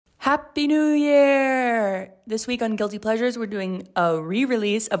Happy New Year! This week on Guilty Pleasures, we're doing a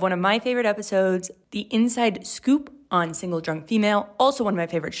re-release of one of my favorite episodes, The Inside Scoop on Single Drunk Female, also one of my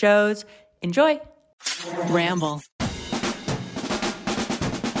favorite shows. Enjoy! Ramble.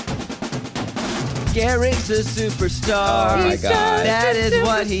 Garrick's a superstar. Oh my God. That is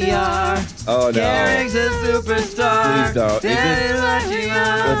what he are. Oh no. Garrick's a superstar. Please don't. That is what he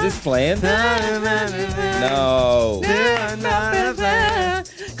are. Was this planned? No.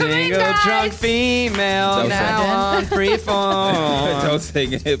 Single drunk female Don't now on freeform. Don't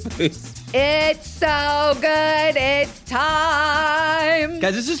sing it, please. It's so good. It's time.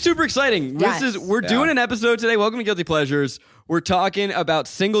 Guys, this is super exciting. Yes. We're doing an episode today. Welcome to Guilty Pleasures. We're talking about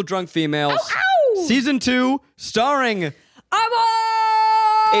Single Drunk Females. Ow! Season 2, starring It's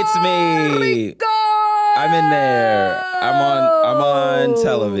me. I'm in there. I'm on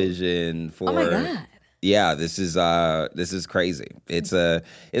television for. Oh my God. Yeah, this is crazy. This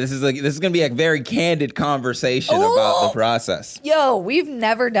is gonna be a very candid conversation about the process. Yo, we've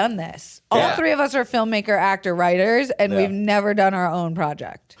never done this. All Yeah. three of us are filmmaker, actor, writers, and we've never done our own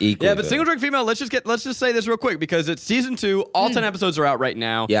project. Equal Yeah, but to- Single Drunk Female, let's just say this real quick because it's season 2. All 10 episodes are out right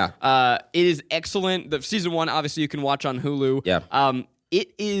now. Yeah. It is excellent. The season 1, obviously, you can watch on Hulu. Yeah.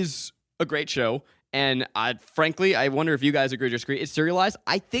 It is a great show. And frankly, I wonder if you guys agree or disagree. It's serialized.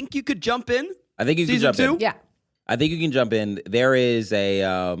 I think you could jump in. I think you can Season jump in. 2? Yeah. I think you can jump in. There is a,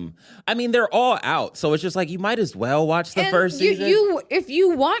 I mean, they're all out, so it's just like you might as well watch the first season. If you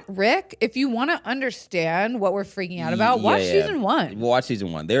want to understand what we're freaking out about, watch season 1. Watch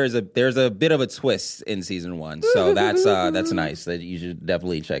season 1. There's a bit of a twist in season 1, so that's nice. That you should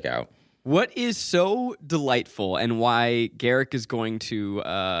definitely check out. What is so delightful and why Garrick is going to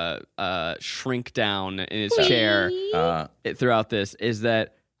shrink down in his chair throughout this is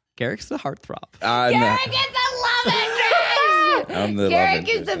that Garrick's the heartthrob. Garrick is the love interest. I'm the Garrick love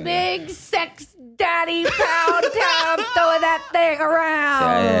is the interest, big sex daddy pound town throwing that thing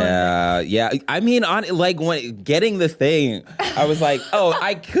around. Yeah. I mean, when getting the thing, I was like, oh,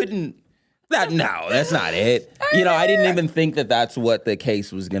 I couldn't. No, that's not it. I didn't even think that that's what the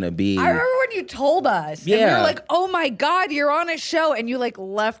case was gonna be. I remember when you told us. And we Yeah. were like, oh my God, you're on a show. And you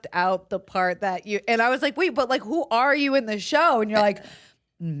left out the part that you, and I was like, wait, but who are you in the show? And you're like,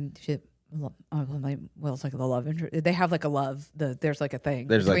 shit. Well, it's like the love interest. They have a love. There's a thing.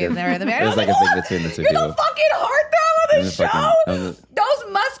 There's like between a- there and the man. there's I was like a thing what? between the two You're people. the fucking heartthrob on the show.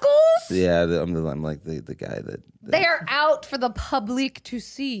 Those muscles. Yeah, I'm like the guy that. They are out for the public to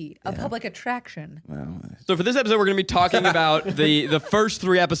see. A public attraction. So for this episode, we're going to be talking about the first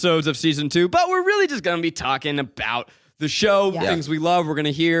 3 episodes of season 2, but we're really just going to be talking about the show, things we love. We're going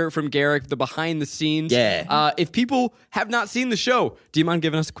to hear from Garrick, the behind the scenes. Yeah. If people have not seen the show, do you mind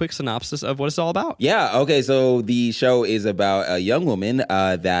giving us a quick synopsis of what it's all about? Yeah, okay, so the show is about a young woman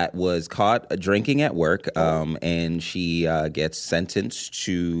that was caught drinking at work, and she gets sentenced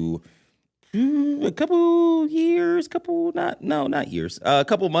to a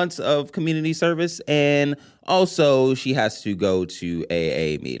couple months of community service, and also she has to go to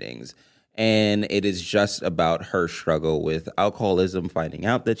AA meetings. And it is just about her struggle with alcoholism, finding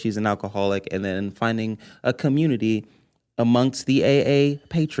out that she's an alcoholic, and then finding a community amongst the AA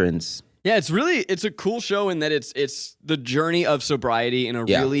patrons. Yeah, it's a cool show in that it's the journey of sobriety in a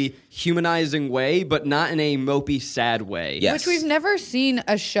really humanizing way, but not in a mopey, sad way. Yes. Which we've never seen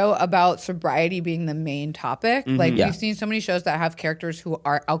a show about sobriety being the main topic. We've seen so many shows that have characters who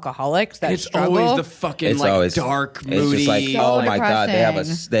are alcoholics that It's struggle. always the fucking dark, moody. It's just like, So oh my God,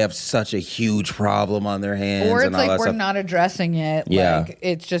 depressing. they have such a huge problem on their hands. Or it's and all like that we're stuff. not addressing it. Yeah.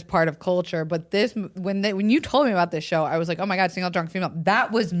 It's just part of culture. But this, when you told me about this show, I was like, oh my God, Single Drunk Female.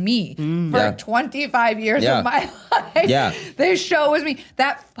 That was me for 25 years of my life. Yeah. This show was me.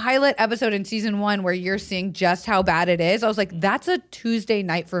 That pilot episode in season 1 where you're seeing just how bad it is, I was like, that's a Tuesday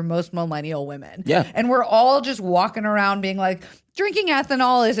night for most millennial women. Yeah. And we're all just walking around being like, drinking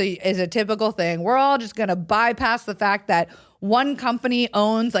ethanol is a typical thing. We're all just going to bypass the fact that one company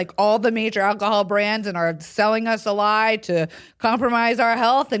owns all the major alcohol brands and are selling us a lie to compromise our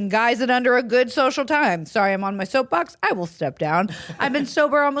health and guise it under a good social time. Sorry, I'm on my soapbox. I will step down. I've been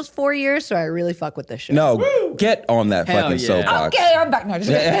sober almost 4 years, so I really fuck with this show. No, get on that Hell fucking yeah. soapbox. Okay, I'm back. No, just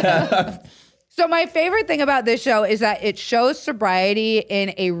kidding. So my favorite thing about this show is that it shows sobriety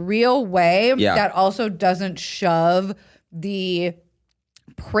in a real way that also doesn't shove the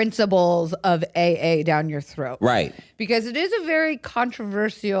principles of AA down your throat. Right. Because it is a very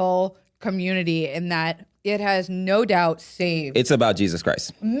controversial Community in that it has no doubt saved It's about Jesus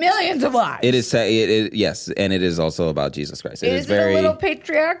Christ. millions of lives. It is, yes, and it is also about Jesus Christ. It is Is very, it a little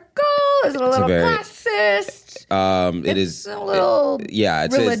patriarchal? Is it a little classist? it is a little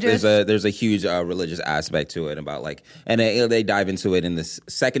religious. There's a huge religious aspect to it about like, and they dive into it in this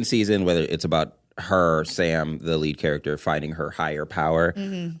second season, whether it's about her, Sam, the lead character, finding her higher power,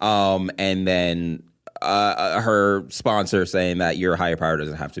 and then her sponsor saying that your higher power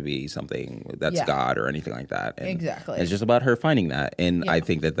doesn't have to be something that's God or anything like that. And Exactly. it's just about her finding that, and I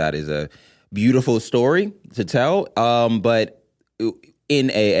think that is a beautiful story to tell. But in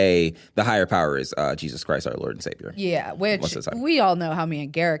AA, the higher power is Jesus Christ, our Lord and Savior. Yeah, which Most of the time. we all know how me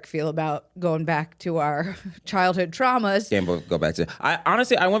and Garrick feel about going back to our childhood traumas. Can't go back to. I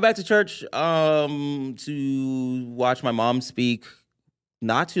honestly, I went back to church to watch my mom speak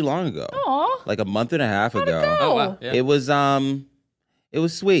not too long ago. Aw. Like a month and a half ago. go? Oh, wow. Yeah. It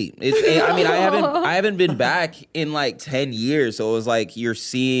was sweet. I mean, I haven't been back in like 10 years, so it was like you're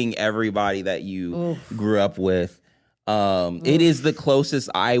seeing everybody that you grew up with. It is the closest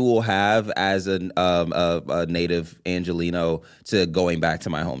I will have as a native Angelino to going back to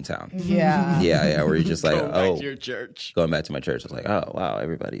my hometown. Yeah. Yeah, where you're just like, Going back to your church. going back to my church. I was like, oh wow,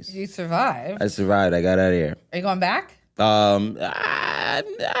 everybody's. You survived. I survived. I got out of here. Are you going back? I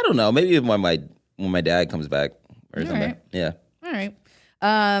don't know. Maybe when my dad comes back or something. right. Yeah. All right.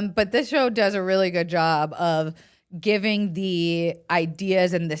 But this show does a really good job of giving the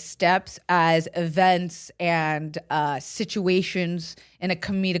ideas and the steps as events and situations in a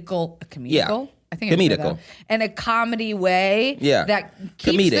comedical. Yeah. I think it's Comedical. in a comedy way. Yeah. That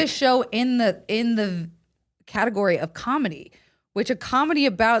keeps Comedic. the show in the category of comedy, which a comedy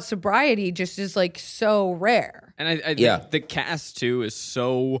about sobriety just is like so rare. And I think the cast too is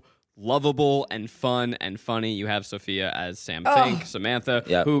so lovable and fun and funny. You have Sophia as Sam Fink, Samantha,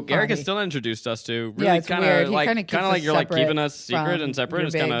 Yep. who Garrick has Funny. still introduced us to. Yeah, Really it's kind weird. of He like kinda keeps us you're like keeping us separate secret from and separate. your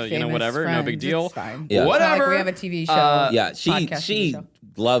It's kind big, of famous whatever, no big friends. deal. It's fine. Yeah. It's not like Whatever. we have a TV show. Yeah, podcast TV she show.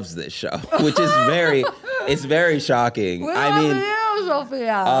 loves this show, which is it's very shocking. I mean, you,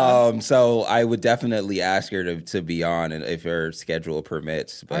 Sophia. so I would definitely ask her to be on, and if her schedule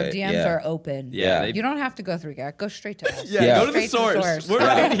permits. But Our DMs yeah. are open. Yeah, You don't have to go through Garrett. Go straight to us. Yeah, Yeah. go to the Straight to the source. source. We're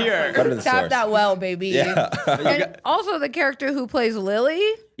right here. Go to the Tap source. that well, baby. Yeah. And also the character who plays Lily.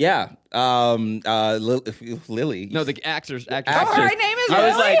 Yeah. Lily. No, the actors. Oh, her name is I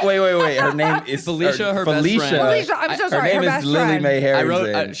was Lily? like, wait. Her name is Felicia, her best Felicia. friend. Felicia, I'm so Her sorry. name Her is best Lily friend. Mae I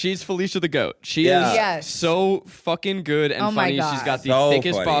Harrison. wrote. She's Felicia the Goat. She Yeah. is Yes. so fucking good and Oh my funny. God. She's got the So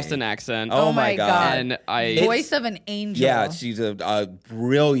thickest funny. Boston accent. Oh my God. And I Voice of an angel. Yeah, she's a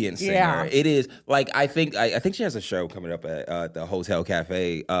brilliant singer. Yeah. It is like I think she has a show coming up at the Hotel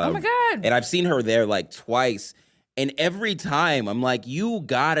Cafe. Oh my God. And I've seen her there like twice. And every time I'm like, you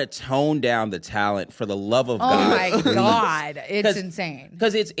gotta tone down the talent for the love of Oh God. my God. It's 'Cause- insane.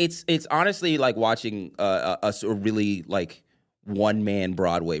 Because it's honestly like watching a really like one man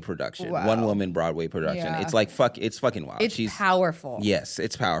Broadway production, Wow. one woman Broadway production. Yeah. It's like it's fucking wild. It's powerful. Yes,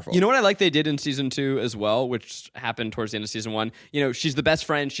 it's powerful. You know what I like they did in season 2 as well, which happened towards the end of season 1? You know, she's the best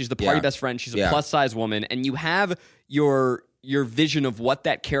friend, she's the party Yeah. best friend, she's a Yeah. plus size woman, and you have your vision of what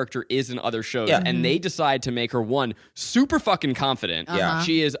that character is in other shows, Yeah. and they decide to make her one super fucking confident. Yeah.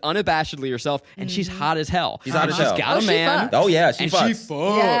 She is unabashedly herself, and she's hot as hell. She's hot as hell. got Oh, a she man. fucks. Oh yeah, she and fucks. she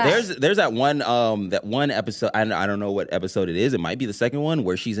fucks. Yeah. There's that one episode. I don't know what episode it is. It might be the second one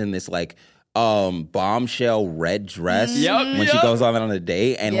where she's in this like bombshell red dress Yep, when she yep. goes on a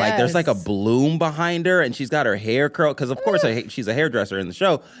date, and like there's like a Yes. bloom behind her, and she's got her hair curled because of course she's a hairdresser in the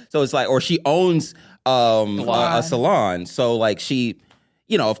show. So it's like, or she owns a salon. So like she,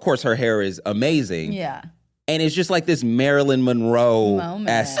 you know, of course her hair is amazing. Yeah. And it's just like this Marilyn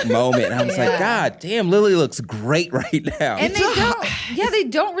Monroe-esque moment. And I was like, Yeah. God damn, Lily looks great right now. And they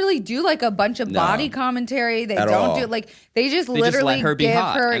don't really do like a bunch of body commentary. They At don't all. do like they just They just literally let her be give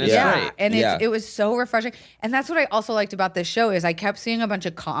hot, her and it's great. and Yeah. it was so refreshing. And that's what I also liked about this show is I kept seeing a bunch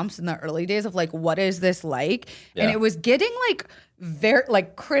of comps in the early days of like what is this like? And Yeah. it was getting like very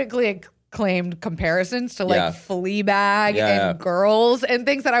like critically acclaimed comparisons to like Yeah. Fleabag Yeah. and Girls and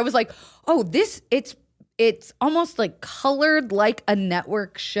things that I was like, oh, it's almost like colored like a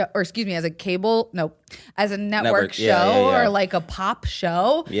network show, or excuse me, as a network show yeah. or like a pop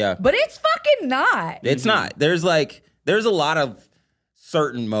show. Yeah. But it's fucking not. It's not. There's a lot of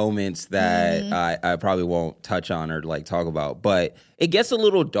certain moments that Mm-hmm. I probably won't touch on or like talk about, but it gets a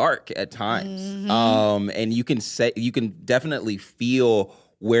little dark at times. Mm-hmm. And you can definitely feel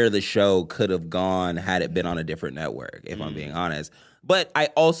where the show could have gone had it been on a different network, if I'm being honest. But I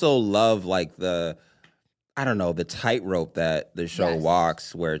also love like the I don't know, the tightrope that the show Yes.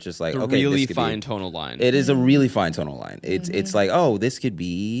 walks, where it's just like, The okay, really this could fine be, tonal line. it is a really fine tonal line. It's like, oh, this could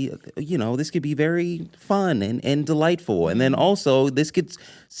be, this could be very fun and delightful. And then also this could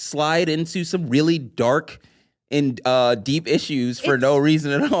slide into some really dark and deep issues for no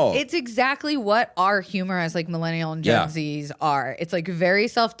reason at all. It's exactly what our humor as like millennial and Gen Yeah. Zs are. It's like very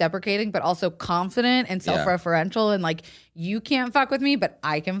self-deprecating, but also confident and self-referential, and like you can't fuck with me, but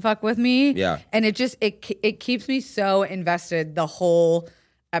I can fuck with me. Yeah. And it just it keeps me so invested the whole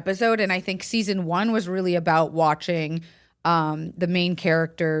episode. And I think season 1 was really about watching the main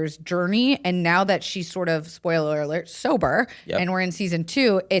character's journey, and now that she's sort of, spoiler alert, sober, and we're in season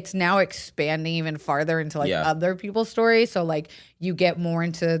 2, it's now expanding even farther into like other people's stories. So like you get more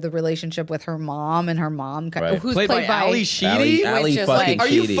into the relationship with her mom, and her mom who's Played by Ali Sheedy? Ali which is fucking like Are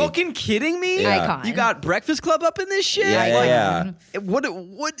you Sheedy. fucking kidding me? Yeah. icon. You got Breakfast Club up in this shit? Yeah.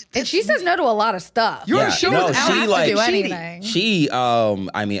 What? And she says no to a lot of stuff. You're on a show no, with she Ali like do Sheedy. anything. she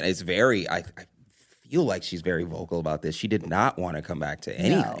I mean, it's very I feel like she's very vocal about this. She did not want to come back to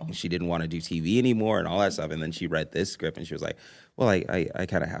anything. No. She didn't want to do TV anymore and all that stuff. And then she read this script and she was like, well, I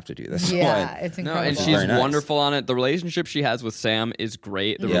kind of have to do this Yeah, one. it's No, incredible. and she's Very nice. wonderful on it. The relationship she has with Sam is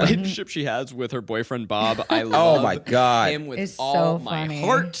great. The Yeah. relationship she has with her boyfriend Bob, I love my God. him with It's all so my funny.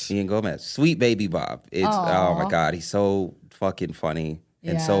 heart. Ian Gomez, sweet baby Bob. It's oh my God, he's so fucking funny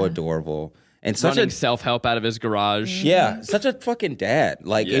and so Yeah. adorable. And such Running a self-help out of his garage. yeah, such a fucking dad.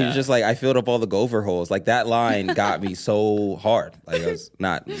 Like it Yeah. was just like I filled up all the gopher holes. Like that line got me so hard. Like it was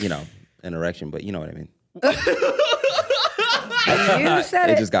not, an erection, but you know what I mean. You said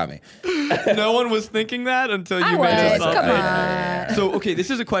It it. just got me. No one was thinking that until you I made was. it. Come on. So, okay, this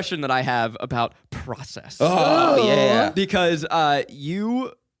is a question that I have about process. Oh yeah. Because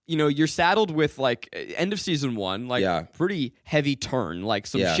you're saddled with like end of season 1, like Yeah. pretty heavy turn, like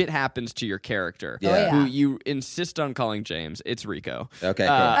some Yeah. shit happens to your character, Yeah. who you insist on calling James. It's Rico. Okay,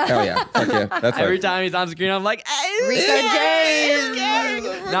 cool. Hell yeah. Fuck yeah. That's Every right. time he's on screen, I'm like, hey, Rico James.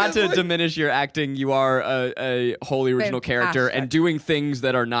 Not to diminish your acting, you are a wholly original character and doing things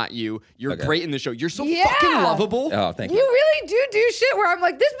that are not you. You're Okay. great in the show. You're so Yeah. fucking lovable. Oh, thank You you. really do shit where I'm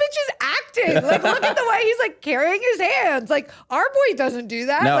like, this bitch is acting. Like, look at the way he's like carrying his hands. Like, our boy doesn't do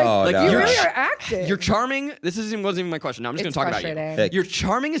that. No, like, no, you no. really are acting. You're charming. This wasn't even my question. Now I'm just going It's to talk about you. frustrating. You're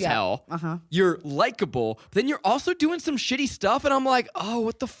charming as hell. You're likable. But then you're also doing some shitty stuff, and I'm like, oh,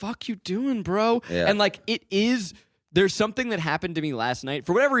 what the fuck you doing, bro? Yeah. And like, it is. There's something that happened to me last night.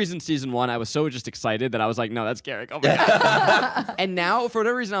 For whatever reason, season 1, I was so just excited that I was like, no, that's Garrick. Oh my God. And now, for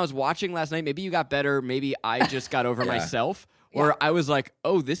whatever reason, I was watching last night. Maybe you got better. Maybe I just got over myself. Where I was like,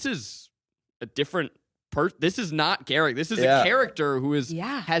 oh, this is a different this is not Garrick. This is a character who has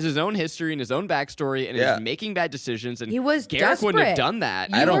his own history and his own backstory and is making bad decisions. And He was Garrick wouldn't have desperate. done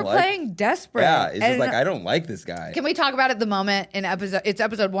that. You were playing desperate. Yeah, it's just And like I don't like this guy. Can we talk about it the moment in episode? It's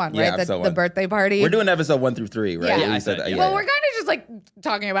episode 1, Yeah, right? episode The 1. birthday party. We're doing episode 1 through 3, right? Yeah. I We said, that. yeah. Well, we're kind of just like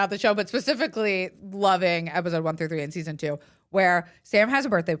talking about the show, but specifically loving episode 1 through 3 in season 2, where Sam has a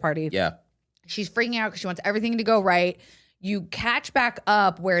birthday party. Yeah. She's freaking out because she wants everything to go right. You catch back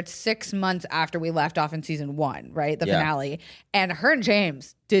up where it's 6 months after we left off in season 1, right? The finale. And her and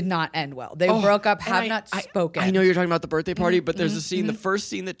James did not end well. They broke up, have not spoken. I know you're talking about the birthday party, but there's a scene, the first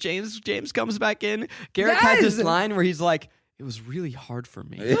scene that James comes back in. Garrick has this Yes. line where he's like, it was really hard for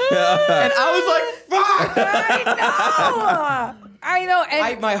me. Yeah. And I was like, fuck! I know.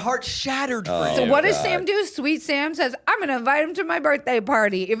 And My heart shattered for Oh, so you. what does God. Sam do? Sweet Sam says, I'm going to invite him to my birthday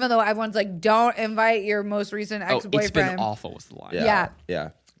party, even though everyone's like, don't invite your most recent Oh, ex-boyfriend. it's been awful was the line. Yeah. Yeah.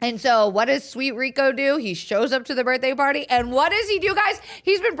 And so what does Sweet Rico do? He shows up to the birthday party. And what does he do, guys?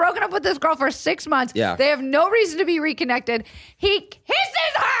 He's been broken up with this girl for 6 months. Yeah. They have no reason to be reconnected. He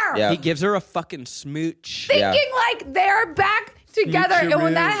kisses her, Yeah. He gives her a fucking smooch. thinking like they're back together. Future And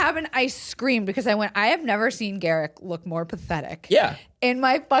when that man. happened, I screamed because I went, I have never seen Garrick look more pathetic. Yeah. In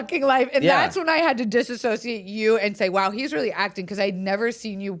my fucking life. And Yeah. that's when I had to disassociate you and say, wow, he's really acting because I'd never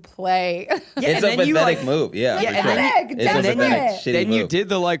seen you play. It's and a then you, pathetic like- move. Yeah. Yeah, for and sure. then you- Pathetic, It's a pathetic, desperate. shitty Then you move. did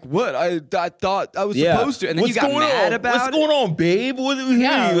the like, what? I thought I was Yeah. supposed to. And then What's you got going mad on? about What's it. going on, babe?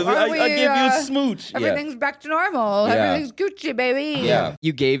 Yeah, I are we, give you a smooch. Everything's back to normal. Yeah. Everything's Gucci, baby. Yeah.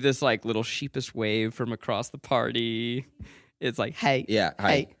 You gave this like little sheepish wave from across the party. It's like, hey. Yeah.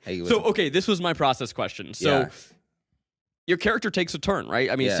 Hi. Hey. Hey, So, listen. okay, this was my process question. So, Yeah. your character takes a turn, right?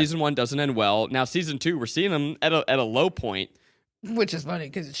 I mean, Yeah. season 1 doesn't end well. Now, season 2, we're seeing him at a low point. Which is funny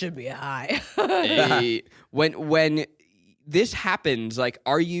because it should be a high. When this happens, like,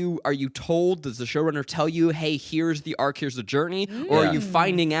 are you told? Does the showrunner tell you, hey, here's the arc, here's the journey, or are you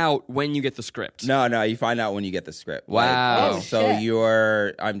finding out when you get the script? No, you find out when you get the script. Wow. So Oh,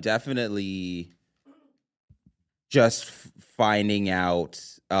 shit. I'm definitely just finding out,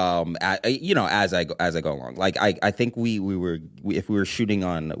 as I go along. Like I think if we were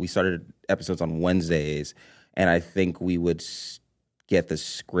shooting we started episodes on Wednesdays, and I think we would get the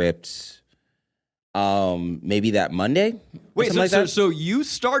script maybe that Monday. Wait, that. So you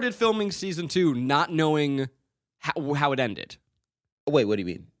started filming season 2 not knowing how it ended? Wait, what do you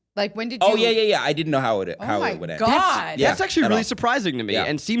mean? Like, when did you? Oh, yeah. I didn't know how it would end. God. Yeah, That's actually at really all. surprising to me Yeah.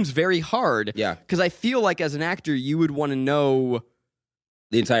 and seems very hard. Yeah. Because I feel like as an actor, you would want to know.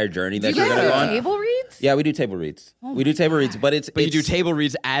 The entire journey Do that you you're guys going to do go on. table reads? Yeah, we do table reads. We do table reads, but But you do table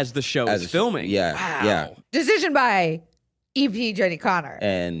reads as the show is filming. Yeah, Wow. yeah. Decision by EP Jenny Connor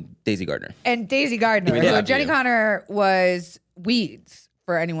And Daisy Gardner. and Daisy Gardner. We So love Jenny you. Connor was Weeds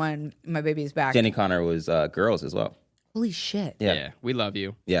for anyone. My baby's back. Jenny Connor was Girls as well. Holy shit. Yeah, we love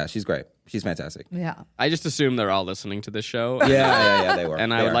you. Yeah, she's great. She's fantastic. Yeah. I just assume they're all listening to this show. Yeah, they were.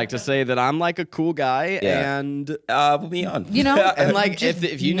 And I They would are. like to say that I'm like a cool guy, Yeah. and Put me on. You know, and like just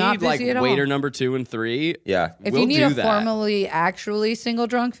if you not need like busy at all. waiter number 2 and 3, Yeah. If we'll you need do a that. formally, actually single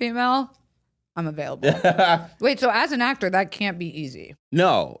drunk female, I'm available. Wait, so as an actor, that can't be easy.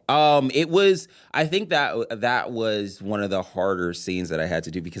 No, it was. I think that was one of the harder scenes that I had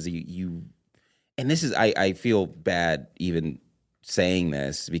to do because you and this is I feel bad even saying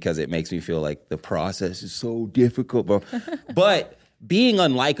this because it makes me feel like the process is so difficult, but being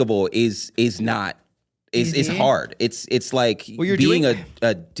unlikable is not. It's Easy. hard. It's like you're being doing-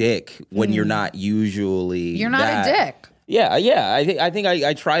 a dick when you're not usually. You're not that. a dick. Yeah. I think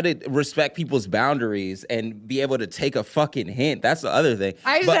I try to respect people's boundaries and be able to take a fucking hint. That's the other thing.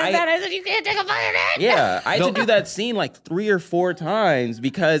 I But said that. I said, you can't take a fucking hint. Yeah, I had to do that scene like 3 or 4 times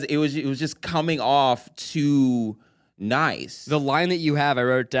because it was just coming off too nice. the line that you have, I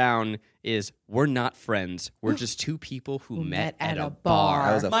wrote down, is "We're not friends. We're just two people who met at a bar."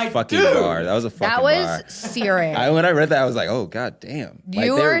 That was a My fucking dude! bar. That was a fucking That was bar. searing. When I read that, I was like, oh god damn. Like,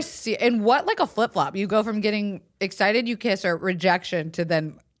 You they're- are and what, like a flip flop? You go from getting excited, you kiss her, rejection, to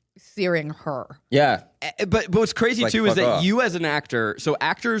then searing her. yeah. But what's crazy Like, too is fuck that off. you as an actor, so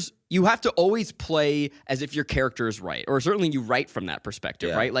actors, you have to always play as if your character is right, or certainly you write from that perspective,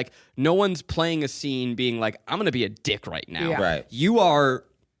 Yeah. right? Like no one's playing a scene being like, I'm going to be a dick right now. Yeah. Right. You are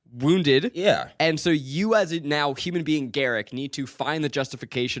wounded. Yeah. And so you as a now human being Garrick need to find the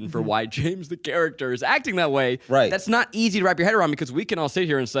justification for why James the character is acting that way. Right. That's not easy to wrap your head around because we can all sit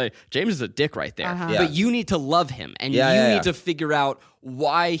here and say James is a dick right there. Uh-huh. Yeah. But you need to love him and Yeah, you yeah, need yeah. to figure out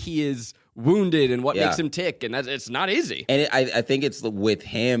why he is wounded and what Yeah. makes him tick, and it's not easy. And I think it's with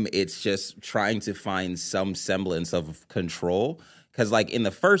him, it's just trying to find some semblance of control. Because, like, in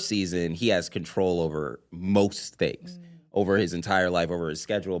the first season, he has control over most things, over his entire life, over his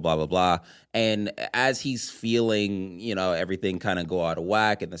schedule, blah, blah, blah. And as he's feeling, everything kind of go out of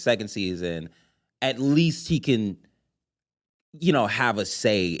whack in the second season, at least he can, have a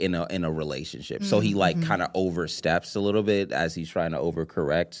say in a relationship. So he, like, kind of oversteps a little bit as he's trying to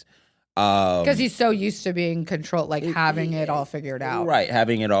overcorrect. Because he's so used to being controlled, like having it all figured out. Right,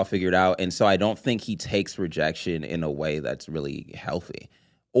 having it all figured out. And so I don't think he takes rejection in a way that's really healthy.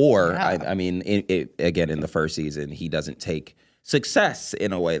 Or, Yeah. I mean, again, in the first season, he doesn't take success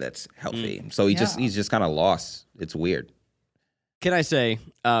in a way that's healthy. So he's just kind of lost. It's weird. Can I say,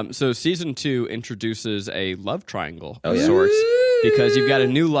 so season 2 introduces a love triangle of yeah. sorts because you've got a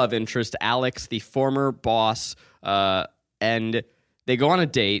new love interest, Alex, the former boss, and they go on a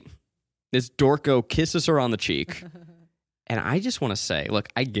date. This Dorco kisses her on the cheek. And I just want to say, look,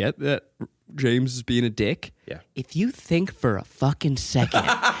 I get that James is being a dick. Yeah. If you think for a fucking second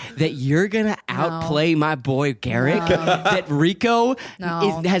that you're going to outplay my boy Garrick, that Rico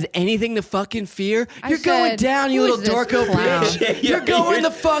No. has anything to fucking fear, I you're going said, down, you who little is this Dorco clown? bitch. You're going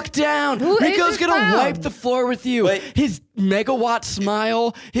the fuck down. Who is Rico's this going to clown? wipe the floor with you. Wait. His megawatt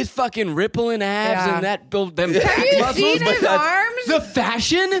smile, his fucking rippling abs, Yeah. and that build them Have back you muscles. seen but his that's- arms? The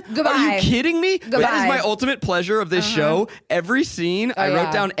fashion? Goodbye. Are you kidding me? That is Goodbye. my ultimate pleasure of this show. Every scene, I wrote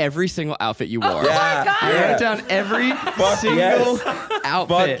yeah. down every single outfit you wore. Oh my God. I wrote down every single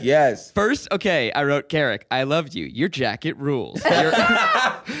outfit. Fuck yes. First, okay, I wrote, Garrick, I love you. Your jacket rules.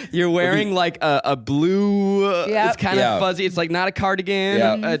 You're wearing like a blue, Yep. it's kind of Yeah. fuzzy. It's like not a cardigan.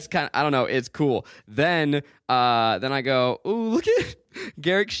 Yeah. It's kind of, I don't know, it's cool. Then I go, ooh, look at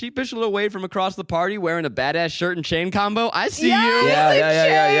Garrick sheepish little Wade from across the party wearing a badass shirt and chain combo. I see you.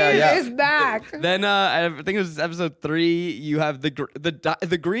 Yeah. Is back. Then I think it was episode 3. You have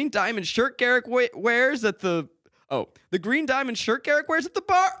the green diamond shirt Garrick wears at the green diamond shirt Garrick wears at the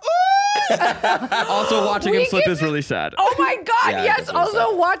bar. Ooh! Also, watching him slip is really sad. Oh my God, Yeah, yes. that's what it's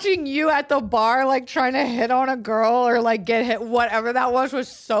Also, watching you at the bar, like trying to hit on a girl or like get hit, whatever that was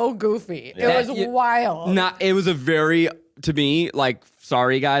so goofy. It was wild. It was a very, to me, like,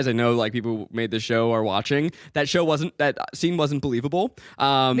 sorry guys, I know like people who made the show are watching. That scene wasn't believable.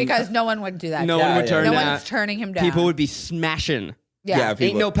 Because no one would do that. No to one him. would turn No that. one's turning him down. People would be smashing. Yeah. Ain't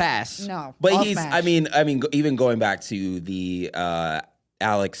people- no pass. No. But all he's, smash. I mean, even going back to the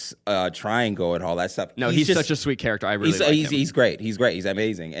Alex triangle and all that stuff. No, he's such a sweet character. I really like him. He's great. He's great. He's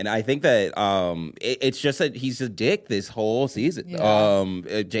amazing. And I think that it's just that he's a dick this whole season.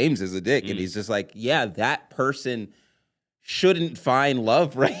 Yeah. James is a dick, and he's just like, yeah, that person shouldn't find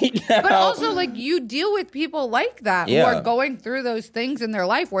love right now. But also, like, you deal with people like that who Yeah. are going through those things in their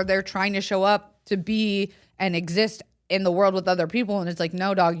life where they're trying to show up to be and exist in the world with other people. And it's like,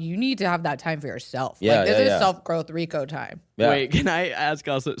 no, dog, you need to have that time for yourself. Yeah, like, this yeah, is yeah. self-growth Rico time. Yeah. Wait, can I ask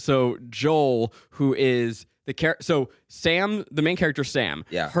also? So Joel, who is the character, so Sam, the main character Sam,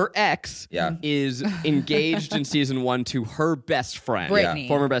 Yeah. her ex, Yeah. is engaged in season 1 to her best friend, Brittany.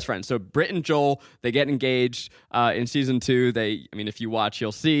 former best friend. So Britt and Joel, they get engaged in season 2. If you watch,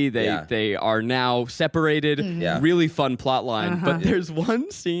 you'll see they are now separated. Mm-hmm. Yeah. Really fun plot line. But there's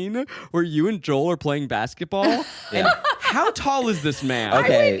one scene where you and Joel are playing basketball. And how tall is this man?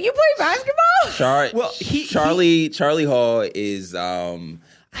 Okay. Wait, you play basketball? Well, Charlie Hall is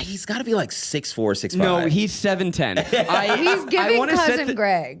he's got to be like 6'4", 6'5". No, he's 7'10". He's giving wanna set cousin the-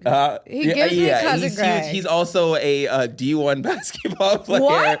 Greg. He gives me cousin he's Greg. huge. He's also a D1 basketball player.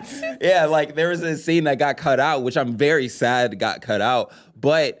 What? Yeah, like there was a scene that got cut out, which I'm very sad got cut out.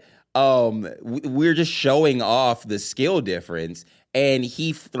 But we're just showing off the skill difference. And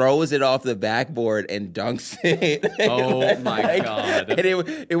he throws it off the backboard and dunks it. Oh my God. And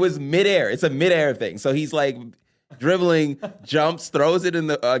it was midair. It's a midair thing. So he's like dribbling, jumps, throws it in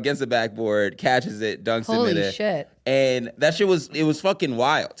the against the backboard, catches it, dunks it Holy midair. shit. And that shit was fucking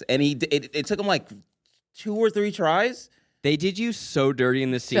wild. And it took him like 2 or 3 tries. They did you so dirty in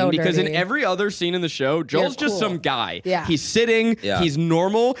this scene So because in dirty. every other scene in the show, Joel's just cool. some guy. Yeah. He's sitting, Yeah. he's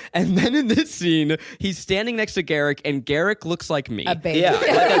normal, and then in this scene, he's standing next to Garrick, and Garrick looks like me. A baby. Yeah, like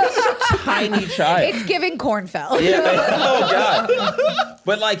a tiny child. It's giving Cornfeld. Yeah. Oh god.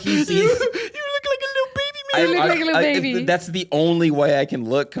 But like he's You look like a little baby man. look like a little baby. That's the only way I can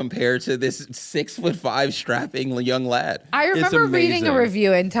look compared to this 6'5" strapping young lad. I remember reading a amazing.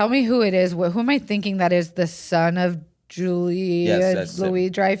 review, and tell me who it is. Who am I thinking that is the son of Julia Yes, that's Louis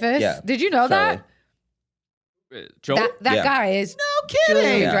Dreyfus? Yeah. Did you know Charlie. Joel? that Yeah. guy is No kidding.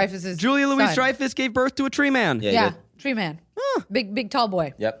 Julia Yeah. Dreyfus's Julia Louis son. Dreyfus gave birth to a tree man. Yeah. Yeah, Good. tree man. Big tall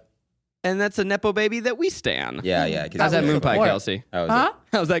boy. Yep. And that's a Nepo baby that we stan. Yeah. Yeah. 'cause How's that that's moon pie, Or- Kelsey? How was Huh?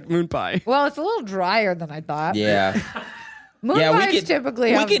 How's that moon pie? Well, it's a little drier than I thought. it? Yeah. Moon Yeah. pies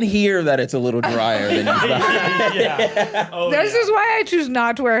typically we have. can hear that it's a little drier than you thought. This is why I choose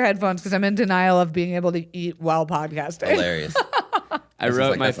not to wear headphones because I'm in denial of being able to eat while podcasting. Hilarious. I This is wrote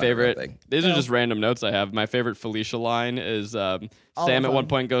like- my that's not a real favorite. thing. These are just random notes I have. My favorite Felicia line is Sam at one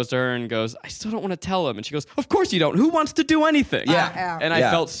point goes to her and goes, "I still don't want to tell him." And she goes, "Of course you don't. Who wants to do anything?" Yeah. And I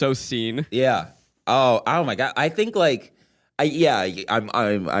Yeah. felt so seen. Yeah. Oh my god. I think like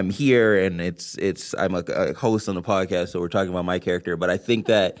I'm here and I'm a host on the podcast, so we're talking about my character, but I think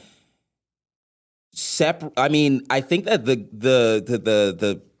that I think that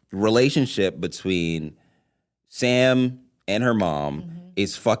the relationship between Sam and her mom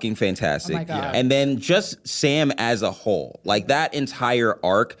is fucking fantastic. Oh my God. And then just Sam as a whole, like that entire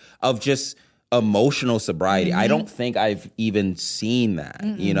arc of just emotional sobriety. I don't think I've even seen that.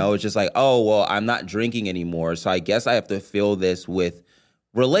 You know, it's just like, oh, well, I'm not drinking anymore, so I guess I have to fill this with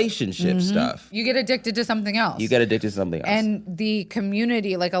relationship stuff. You get addicted to something else. You get addicted to something else. And the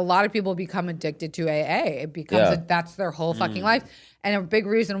community, like a lot of people become addicted to AA. It becomes that's their whole fucking life. And a big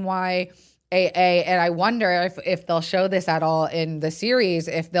reason why AA, and I wonder if they'll show this at all in the series,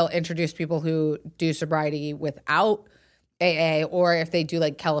 if they'll introduce people who do sobriety without AA, or if they do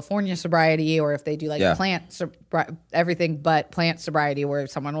like California sobriety, or if they do like everything but plant sobriety, where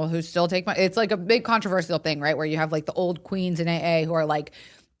someone will who still take it's like a big controversial thing, right? Where you have like the old queens in AA who are like,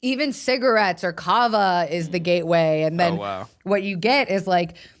 even cigarettes or kava is the gateway, and then what you get is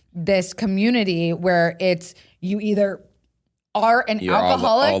like this community where it's you either are an You're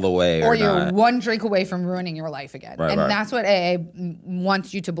alcoholic all the way or or you're not. one drink away from ruining your life again. Right, and right. that's what AA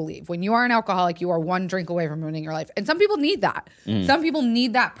wants you to believe. When you are an alcoholic, you are one drink away from ruining your life. And some people need that. Some people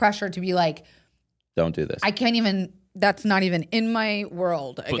need that pressure to be like, Don't do this. I can't even that's not even in my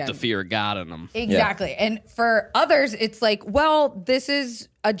world. Put Again, the fear of God in them. exactly. And for others, it's like, well, this is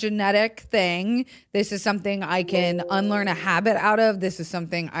a genetic thing. This is something I can unlearn a habit out of. This is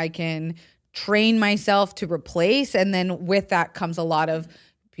something I can train myself to replace. And then with that comes a lot of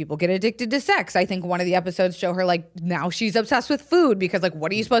people get addicted to sex. I think one of the episodes show her like now she's obsessed with food because like,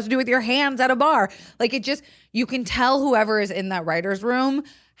 what are you supposed to do with your hands at a bar? Like it just, you can tell whoever is in that writer's room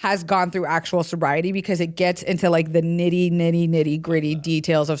has gone through actual sobriety because it gets into like the nitty gritty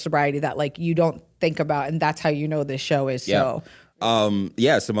details of sobriety that like you don't think about. And that's how you know this show is so.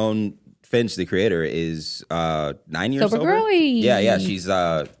 Simone Finch, the creator, is 9 years Sober sober. girly. Yeah. She's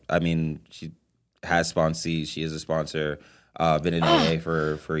she has sponsees. She is a sponsor. Been in AA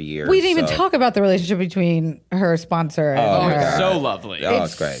for years. We didn't even talk about the relationship between her sponsor and my her. God. So lovely. Oh,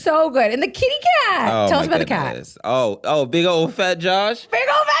 it's great. So good. And the kitty cat. Tell us about the cat. the cat. Oh, big old fat Josh. Big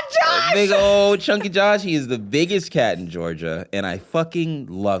old fat Josh. Big old chunky Josh. He is the biggest cat in Georgia, and I fucking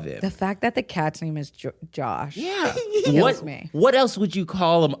love him. The fact that the cat's name is Josh. Yeah. Kills me. What else would you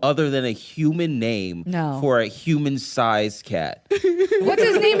call him other than a human name for a human-sized cat? What's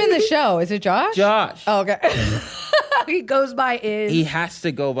his name in the show? Is it Josh? Josh. Oh, okay. He goes by He has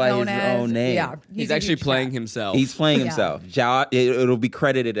to go by his own name. Yeah. He's actually playing himself. He's playing himself. It'll be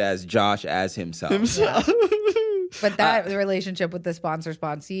credited as Josh as himself. But that relationship with the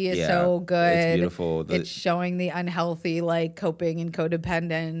sponsee is Yeah, so good. it's beautiful. It's showing the unhealthy like coping and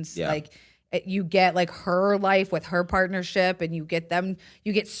codependence. Yeah. Like you get like her life with her partnership, and you get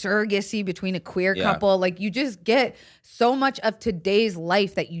surrogacy between a queer couple. Like you just get so much of today's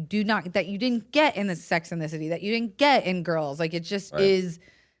life that you didn't get in the Sex and the City, that you didn't get in Girls. Like it just is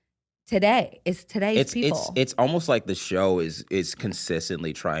today. It's today's people. It's almost like the show is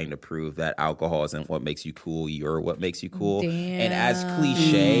consistently trying to prove that alcohol isn't what makes you cool. You're what makes you cool. And as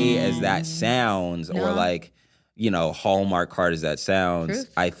cliche as that sounds, or like, Hallmark card as that sounds,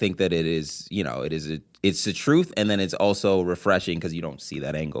 Truth. I think that it is, it's the truth. And then it's also refreshing because you don't see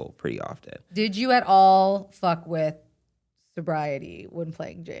that angle pretty often. Did you at all fuck with sobriety when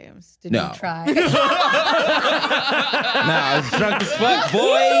playing James? Did No. you try? I was drunk as fuck,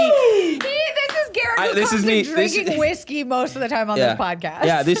 boy. This is Garrett. This is me. Drinking whiskey most of the time on this podcast.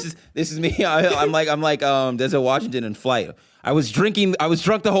 Yeah, this is me. I'm like Denzel Washington in Flight. I was drunk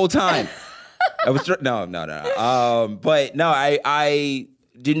the whole time. I was no. But no, I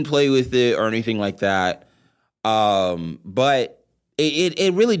didn't play with it or anything like that. But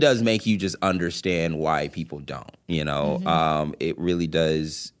it really does make you just understand why people don't. It really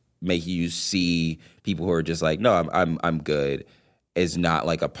does make you see people who are just like, no, I'm good. Is not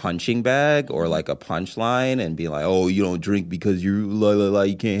like a punching bag or like a punchline and be like, oh, you don't drink because you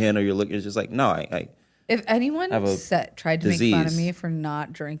you can't handle your liquor. It's just like, no, I If anyone tried to make fun of disease. me for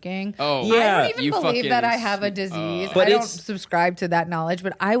not drinking, Oh, yeah. I don't even You believe fucking that I have a disease. But I don't it's- subscribe to that knowledge,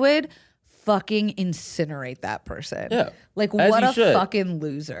 but I would fucking incinerate that person. Yeah. Like, As what you a should. fucking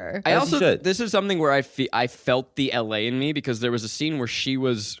loser. I As you also should. this is something where I felt the LA in me, because there was a scene where she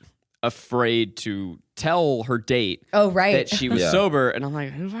was afraid to tell her date Oh, right. that she was Yeah. sober, and I'm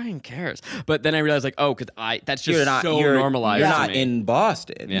like, who fucking cares? But then I realized, like, oh, because that's just you're normalized. You're to not me. in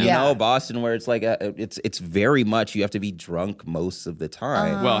Boston. Yeah. You Yeah. know, Boston where it's like it's very much you have to be drunk most of the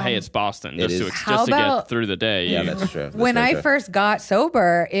time. Well, hey, it's Boston. It Just is. to How get about- through the day. yeah, you- that's true. That's When very I true. first got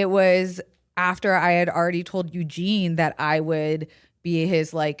sober, it was after I had already told Eugene that I would be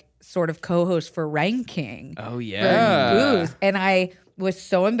his like sort of co-host for Ranking. Oh for yeah. booze. And I was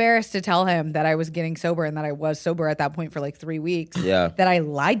so embarrassed to tell him that I was getting sober and that I was sober at that point for like 3 weeks. Yeah. That I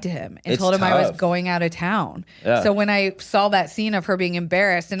lied to him and It's told him I was tough. going out of town. Yeah. So when I saw that scene of her being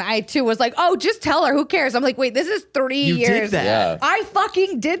embarrassed, and I too was like, oh, just tell her, who cares? I'm like, wait, this is 3 You years. did that. Yeah. I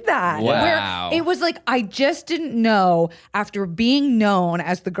fucking did that. Wow. Where it was like, I just didn't know, after being known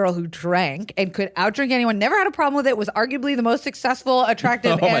as the girl who drank and could outdrink anyone, never had a problem with it, was arguably the most successful,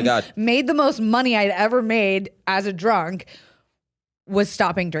 attractive, Oh my and God. made the most money I'd ever made as a drunk, was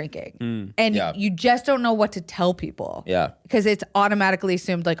stopping drinking. And Yeah. you just don't know what to tell people. Yeah. Because it's automatically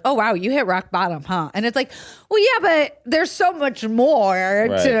assumed like, oh, wow, you hit rock bottom, huh? And it's like, well, yeah, but there's so much more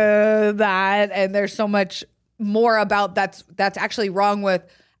to that. And there's so much more about that's actually wrong with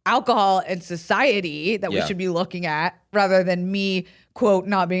alcohol and society that we Yeah. should be looking at, rather than me, quote,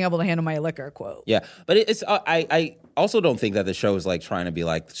 not being able to handle my liquor, quote. Yeah, but it's I also don't think that the show is like trying to be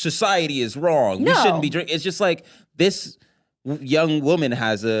like society is wrong. We No. shouldn't be drinking. It's just like this young woman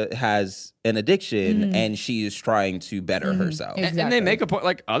has an addiction and she is trying to better herself. Exactly. And they make a point,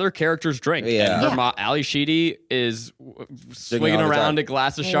 like, other characters drink. Yeah. And her mom, Ali Sheedy, is swinging all the around time. a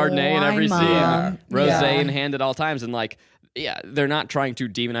glass of Chardonnay in every Wine scene, mom. rosé Yeah. in hand at all times. And, like, they're not trying to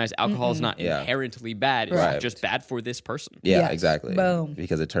demonize alcohol. Is not inherently bad. It's Right. just bad for this person. Yeah, Yes. exactly. Boom.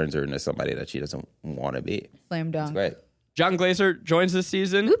 Because it turns her into somebody that she doesn't want to be. Slam dunk. Great. John Glazer joins this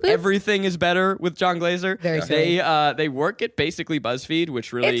season. Whoop, whoop. Everything is better with John Glazer. Very they work at basically BuzzFeed,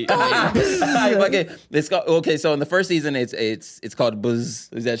 which really So in the first season, it's called Buzz.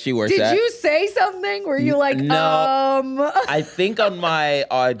 Is that she works Did at? you say something? Were you like, No. I think on my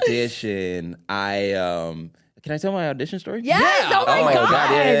audition, can I tell my audition story? Yes. Oh my God.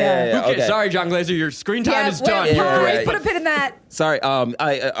 Yeah. Okay, Okay. sorry, John Glazer, your screen time is done. Wait, You're pause. great. Put a pin in that. Sorry. On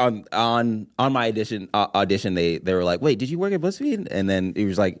my audition, they were like, "Wait, did you work at BuzzFeed?" And then he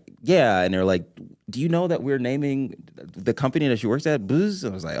was like, "Yeah." And they were like, "Do you know that we're naming the company that she works at Buzz?" I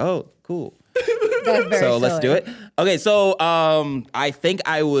was like, "Oh, cool." That's very So let's silly. do it. Okay, so I think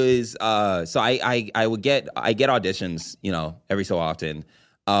I was I get auditions, every so often,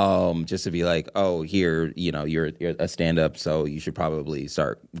 just to be like, oh, here, you're a stand-up, so you should probably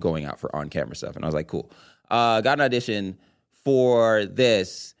start going out for on-camera stuff. And I was like, cool. Got an audition for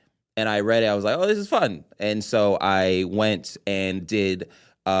this, and I read it. I was like, oh, this is fun. And so I went and did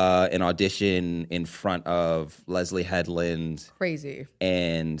an audition in front of Leslie Headland Crazy.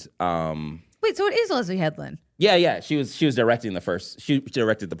 and Wait, so it is Leslie Headland? yeah, she was directing she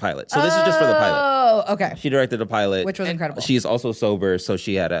directed the pilot. So this is just for the pilot. Oh, okay. She directed the pilot, Which was incredible. She's also sober, so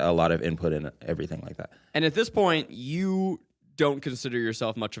she had a lot of input in everything like that. And at this point, you don't consider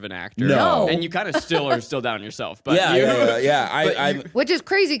yourself much of an actor. No. And you kind of are still down yourself. But Yeah. I'm Which is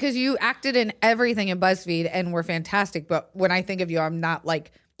crazy because you acted in everything in BuzzFeed and were fantastic. But when I think of you, I'm not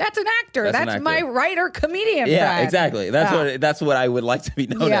like, that's an actor. That's an That's actor. my writer comedian yeah, friend. exactly. That's what I would like to be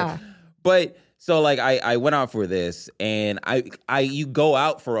known Yeah. as. But so like I went out for this, and you go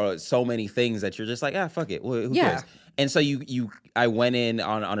out for so many things that you're just like, fuck it, who cares? And so I went in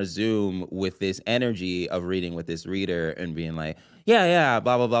on a Zoom with this energy of reading with this reader and being like, yeah,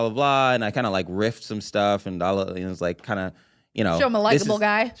 blah blah blah blah blah, and I kind of like riffed some stuff, and it was like kind of Show him a likable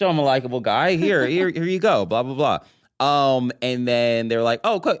guy. Show him a likable guy. Here you go. Blah blah blah. And then they're like,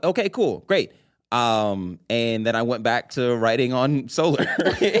 oh, okay, cool, great. And then I went back to writing on Solar.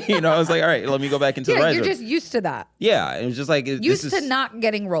 I was like, all right, let me go back into the Yeah, writer. you're just used to that. Yeah, it was just like Used to not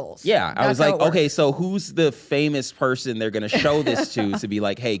getting roles. Yeah, I That's was how like, it works. okay, so who's the famous person they're gonna show this to be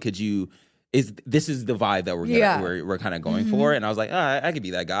like, hey, could you? This is the vibe that we're kind of going for? And I was like, I could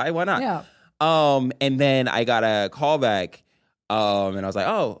be that guy. Why not? Yeah. And then I got a call back, and I was like,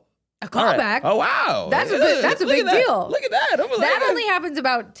 oh. A all right. callback? Oh wow, That's a Look big at that. deal. Look at that. I was That like, only happens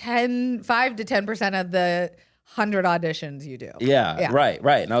about 5 to 10% of the 100 auditions you do. Yeah, right.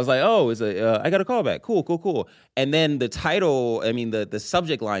 And I was like, oh, I got a call back. Cool. And then the title, the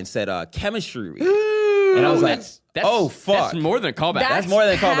subject line said chemistry read. And I was like, oh, fuck. That's more than a callback. That's more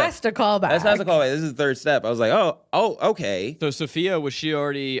than a callback. Past a callback. That's not a callback. This is the third step. I was like, oh, okay. So Sophia, was she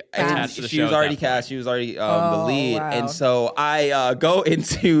already And attached to the she show? was at already that point? cast. She was already the Oh, lead. wow. And so I go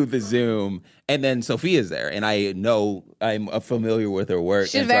into the Zoom, and then Sophia's there. And I know I'm familiar with her work.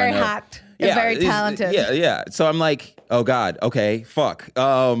 She's and so I very know- hot. And very talented. Yeah. So I'm like, oh God, okay, fuck. She's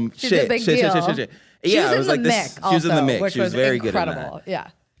a big deal. Shit. She Yeah, was I was in like the this. mic She was in the also, mix. which She was was very incredible. good in that. Yeah.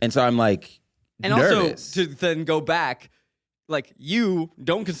 And so I'm like, And nervous. also to then go back, like you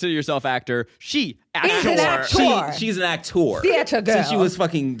don't consider yourself actor. She Is an actor. actor. She's an actor. Theater girl. Since she was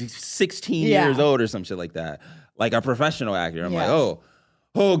fucking 16 Yeah. years old or some shit like that. Like a professional actor. I'm Yeah. like,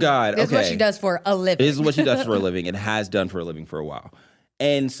 oh God. This is okay. what she does for a living. This is what she does for a living and has done for a living for a while.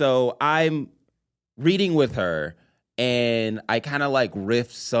 And so I'm reading with her, and I kind of like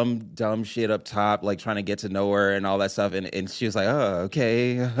riffed some dumb shit up top, like trying to get to know her and all that stuff. And she was like, oh,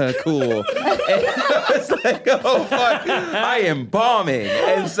 okay, cool. And I was like, oh, fuck, I am bombing.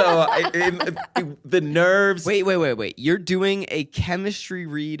 And so the nerves. Wait. You're doing a chemistry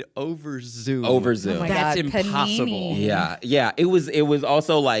read over Zoom. Over Zoom. Oh my That's God, impossible. Panini. Yeah. It was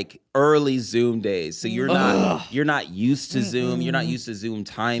also like early Zoom days. So you're not used to Zoom. You're not used to Zoom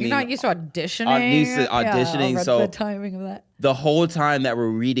timing. You're not used to auditioning. I'm used to auditioning, over so- the timing of that. The whole time that we're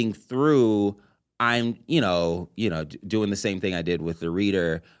reading through, I'm, doing the same thing I did with the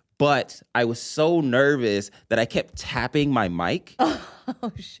reader. But I was so nervous that I kept tapping my mic.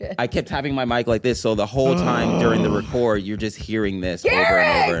 Oh shit. I kept tapping my mic like this. So the whole time during the record, you're just hearing this over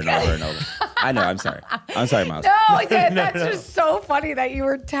and over and over and over. I know. I'm sorry. Miles. No, that's just so funny that you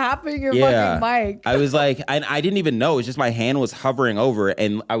were tapping your fucking mic. I was like, I didn't even know. It was just my hand was hovering over it,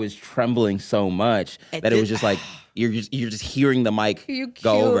 and I was trembling so much that it was just like you're just hearing the mic You cute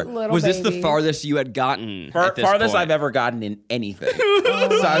go over. little Was this the baby. farthest you had gotten? at this Farthest point? I've ever gotten in anything.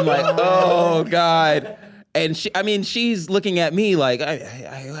 So I'm like, oh God. And she's looking at me like,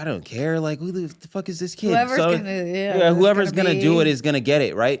 I don't care. Like, who the fuck is this kid? Whoever's gonna do it is gonna get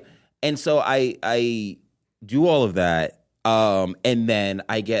it, right? And so I do all of that, and then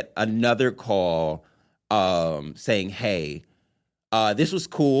I get another call saying, "Hey, this was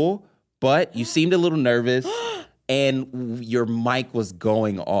cool, but you seemed a little nervous." And your mic was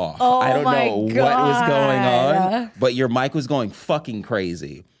going off. I don't know what was going on, but your mic was going fucking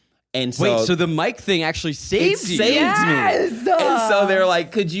crazy. And so, wait, so the mic thing actually saved you? Saved me. And so they're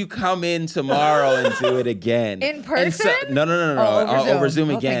like, could you come in tomorrow and do it again? In person? And so, no. Over Zoom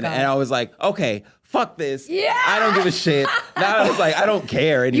again. And I was like, okay, fuck this. Yeah. I don't give a shit. Now I was like, I don't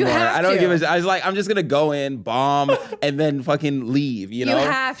care anymore. I don't give a shit. I was like, I'm just going to go in, bomb, and then fucking leave, you know? You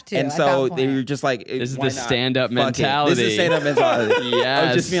have to. And so they were just like, this is why the not? stand-up Fuck mentality. This is stand-up mentality. Yes. I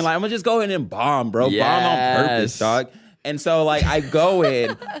was just being like, I'm going to just go in and bomb, bro. Yes. Bomb on purpose, dog. And so, like, I go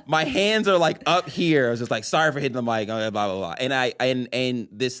in, my hands are like up here. I was just like, sorry for hitting the mic, blah blah blah. And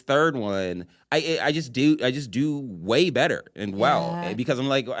this third one, I just do way better and well because I'm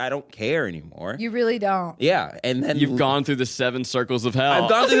like, I don't care anymore. You really don't. Yeah, and then You've gone through the 7 circles of hell. I've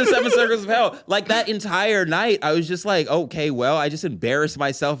gone through the 7 circles of hell. Like that entire night, I was just like, okay, well, I just embarrassed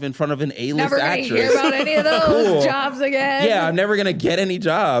myself in front of an A-list Never gonna actress. hear about any of those Cool. jobs again. Yeah, I'm never gonna get any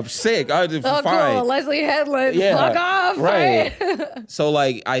jobs. Sick. Fine. Cool. Leslie Headland. Fuck off. Right. So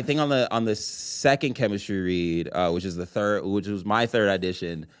like I think on the second chemistry read, which was my third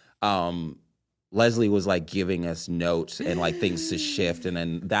audition, Leslie was like giving us notes and like things to shift, and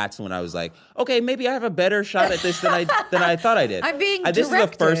then that's when I was like, okay, maybe I have a better shot at this than I thought I did. I'm being This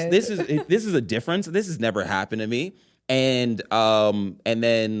directed. This is a difference. This has never happened to me. And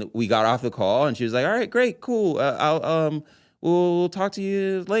then we got off the call, and she was like, all right, great, cool. We'll talk to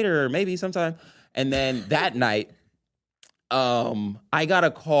you later, or maybe sometime. And then that night, I got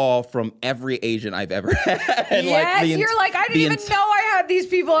a call from every agent I've ever had. Yes, you're like, I didn't even know I had these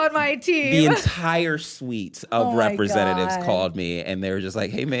people on my team. The entire suite of Oh my representatives God. called me, and they were just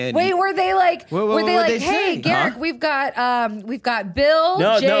like, "Hey, man." Wait, were they like? Whoa, were they what'd like? they Hey, say? Garrick, Huh? we've got Bill,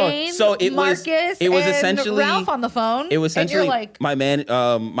 Jane, No. So it Marcus, was and essentially Ralph on the phone. It was essentially and you're like,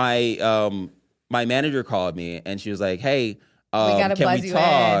 my manager called me, and she was like, "Hey, gotta can buzz we you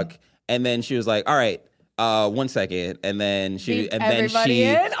talk?" in. And then she was like, "All right, 1 second." And then she beep everybody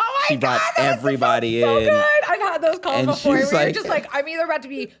in. Oh my she God, brought that everybody so in. good. I've had those calls And before. she's Where you're like- just like, I'm either about to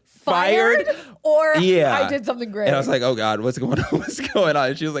be fired or Yeah. I did something great. And I was like, "Oh God, what's going on? What's going on?"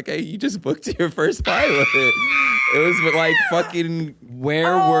 And she was like, "Hey, you just booked your first pilot." It was like fucking.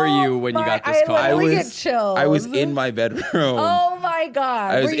 Where were you when you got this call? I literally get chills. I was in my bedroom. Oh my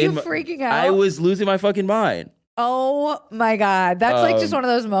God. I was Were you in my- freaking out? I was losing my fucking mind. Oh my God. That's like just one of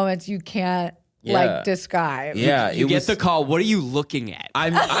those moments you can't Yeah. like describe. Yeah, You it get was. the call. What are you looking at? I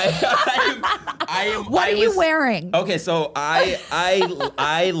am. What are you wearing? Okay, so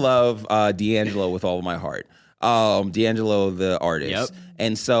I love D'Angelo with all of my heart. D'Angelo, the artist. Yep.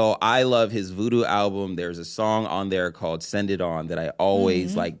 And so I love his Voodoo album. There's a song on there called "Send It On" that I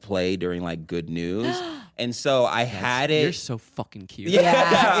always like play during like good news. And so I had it. You're so fucking cute. Yeah,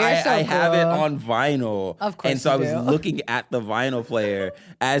 you're so I have it cool. on vinyl. Of course And so I you was do. looking at the vinyl player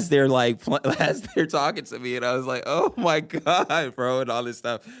as they're like as they're talking to me, and I was like, "Oh my God, bro," and all this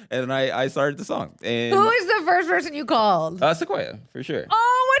stuff. And then I started the song. And Who is the first person you called? Sequoia, for sure.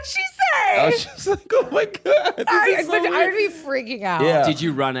 Oh, what'd she I say? was just like, "Oh my God, this is so I weird." would be freaking out. Yeah. Did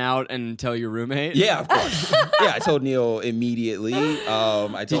you run out and tell your roommate? Yeah, of course. Yeah, I told Neil immediately.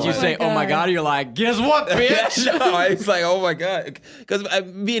 I told Did you him- say, "Oh my God"? Or you're like, "Guess what, bitch"? No, I was like, "Oh my God," because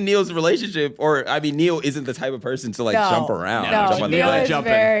me and Neil's relationship, Neil isn't the type of person to like No. jump around, No, jump on the Neil bed, is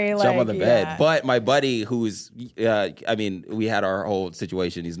jumping. very, like, jump on the bed. yeah. But my buddy, who's, we had our whole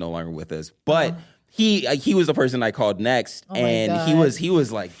situation. He's no longer with us, but. He was the person I called next, Oh my and he God.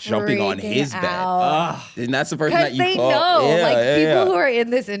 was like jumping on Freaking his bed, out. and that's the person that Because you they call. know, Yeah, like yeah, people yeah. who are in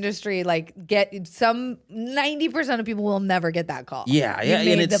this industry, like get some 90% of people will never get that call. Yeah, You yeah,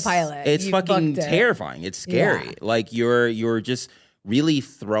 made and the pilot. It's You fucking booked it. terrifying. It's scary. Yeah. Like you're just really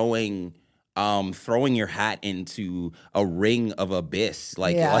throwing your hat into a ring of abyss.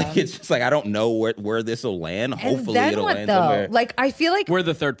 Like it's just like I don't know where this will land. And Hopefully then it'll what land though? somewhere. Like I feel like We're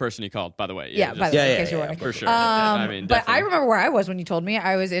the third person he called, by the way. yeah, by the way, in case you're wondering. for sure. But I remember where I was when you told me.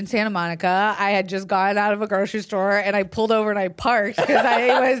 I was in Santa Monica. I had just gotten out of a grocery store and I pulled over and I parked because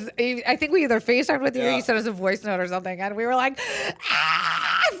I think we either FaceTimed with you or you sent us a voice note or something. And we were like,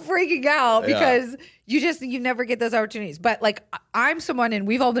 freaking out because you never get those opportunities. But like I'm someone, and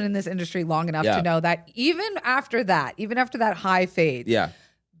we've all been in this industry long enough to know that even after that high fade,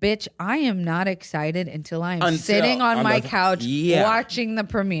 bitch, I am not excited until I'm sitting on my couch watching the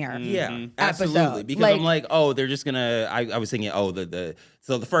premiere. Yeah, absolutely. Episode. Because I'm like, oh, they're just gonna. I was thinking, oh,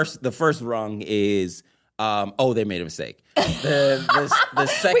 so the first rung is, they made a mistake. The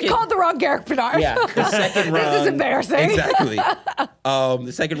second we called the wrong Garrick Bernard. Yeah, the second rung. This is embarrassing. Exactly.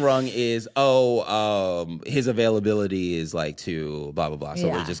 The second rung is, his availability is like to blah blah blah. So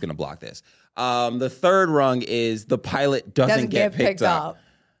we're just gonna block this. The third rung is the pilot doesn't get picked up.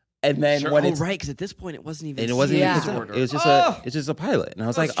 And then when it's right, because at this point it wasn't even. And it wasn't even order. It was just it's just a pilot, and I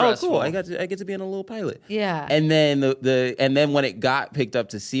was like, stressful. oh, cool, I get to be in a little pilot. Yeah. And then and then when it got picked up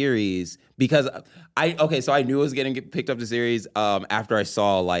to series, because so I knew it was getting picked up to series after I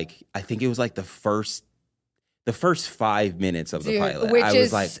saw like I think it was like the first 5 minutes of the pilot. Which I was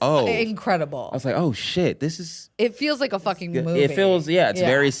is like, oh, incredible. I was like, oh shit, this is. It feels like a fucking movie. It feels it's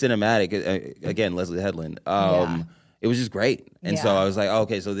very cinematic. Again, Leslie Headland. It was just great. And so I was like,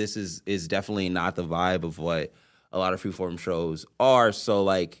 okay, so this is definitely not the vibe of what a lot of freeform shows are. So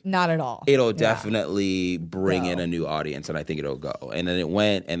like, not at all. It'll definitely bring in a new audience, and I think it'll go. And then it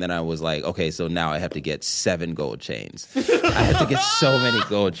went, and then I was like, okay, so now I have to get 7 gold chains. I have to get so many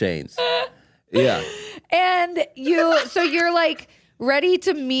gold chains. Yeah. And you're like ready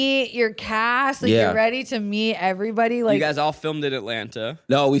to meet your cast, like you're ready to meet everybody. Like you guys all filmed in Atlanta.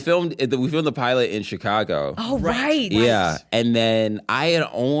 No, we filmed the pilot in Chicago. Oh, right. Yeah. And then I had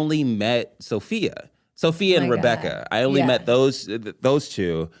only met Sophia and Rebecca. I only met those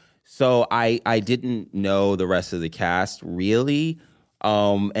two. So I didn't know the rest of the cast really.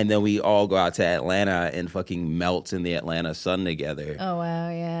 And then we all go out to Atlanta and fucking melt in the Atlanta sun together. Oh wow,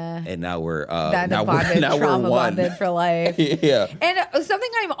 yeah. And now we're trauma we're one. bonded for life. Yeah. And something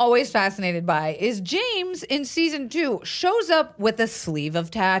I'm always fascinated by is James in season 2 shows up with a sleeve of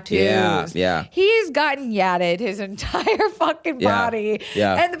tattoos. Yeah. He's gotten yadded his entire fucking body.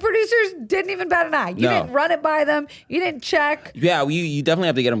 Yeah. And the producers didn't even bat an eye. You didn't run it by them. You didn't check. Yeah, you definitely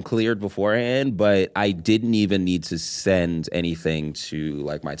have to get them cleared beforehand, but I didn't even need to send anything to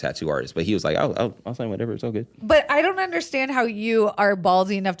like my tattoo artist, but he was like, I'll sign whatever, it's all good. But I don't understand how you are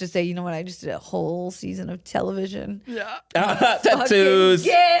ballsy enough to say, you know what, I just did a whole season of television. Yeah. Tattoos.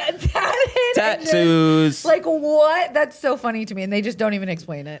 Tattoos. Like what? That's so funny to me, and they just don't even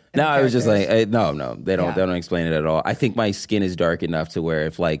explain it. No, I was just like, no, they don't explain it at all. I think my skin is dark enough to where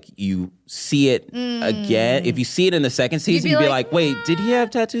if like you see it again, if you see it in the second season, you'd be like, wait, did he have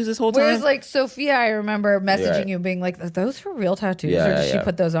tattoos this whole time? Whereas like Sophia, I remember messaging you being like, are those for real tattoos? Or did she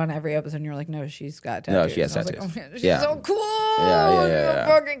put those on every episode? And you're like, no, she's got tattoos. No, she has and I tattoos. was like, oh, man, she's so cool. Yeah.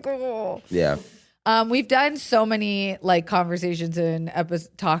 So fucking cool. Yeah. We've done so many like conversations and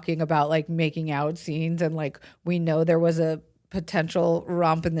talking about like making out scenes, and like we know there was a potential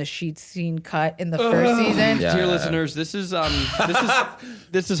romp in the sheets scene cut in the first season. Yeah. Dear listeners, this is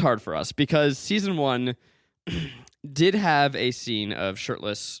hard for us because season 1 did have a scene of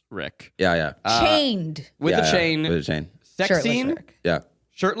shirtless Rick. Yeah. Chained. With a chain. With a chain. Sex Shirtless scene. Rick. Yeah.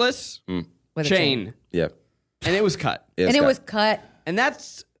 Shirtless. With a Chain. Yeah. And it was cut. It was cut. And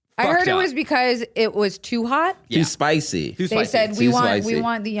that's I heard it up. was because it was too hot. Too spicy. Too They spicy. said we Too want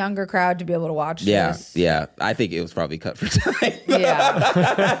spicy. the younger crowd to be able to watch Yeah, this. yeah. I think it was probably cut for time.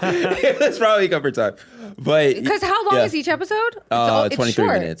 Yeah. It was probably cut for time. But Because how long is each episode? It's 23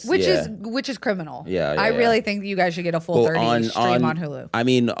 short, minutes, which yeah. is criminal. Yeah, I really think that you guys should get a full 30 stream on Hulu. I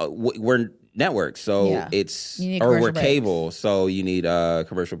mean, we're network, so it's You need or commercial we're breaks. cable, so you need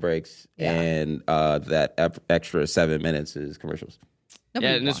commercial breaks, and that extra 7 minutes is commercials.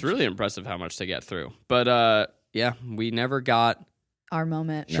 Nobody and it's watched really impressive how much they get through. But we never got our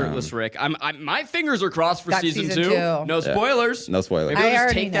moment. shirtless Rick. My fingers are crossed for Got season season 2. two. No spoilers. No spoilers. Maybe I we'll just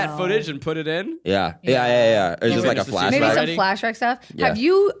already take that know. footage and put it in. Yeah. Or just like a Maybe some Maybe flashback. some Ready? flashback stuff. Yeah. Have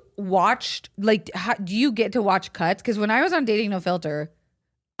you watched do you get to watch cuts? Because when I was on Dating No Filter,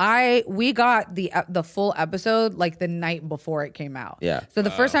 we got the full episode like the night before it came out. Yeah. So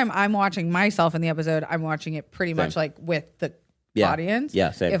the first time I'm watching myself in the episode, I'm watching it pretty much like with the audience.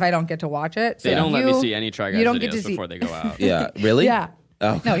 Yeah, same. If I don't get to watch it, They don't let me see any Try Guys you don't videos get to see- before they go out. Yeah. Really? Yeah.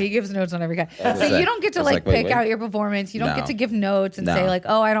 Oh. No, he gives notes on every guy. So say. you don't get to I was like like, pick wait. out your performance. You don't No. get to give notes and No. say like,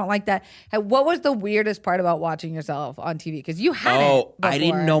 oh, I don't like that. What was the weirdest part about watching yourself on TV? Because you had it I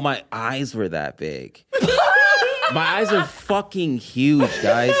didn't before. know my eyes were that big. My eyes are fucking huge,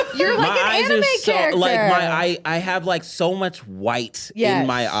 guys. You're like my an eyes anime are so character. like I have like so much white Yes. in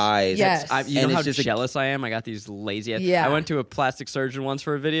my eyes. Yes. You And know how it's just jealous I am? I got these lazy. Yeah. I went to a plastic surgeon once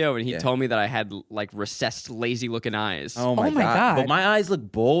for a video, and he told me that I had like recessed, lazy-looking eyes. Oh my, my God. But my eyes look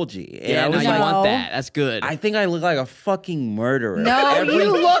bulgy. And yeah, I no, was you like, want that? That's good. I think I look like a fucking murderer. No,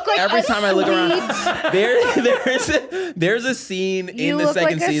 you look like every a time I look around. There's a scene You in the look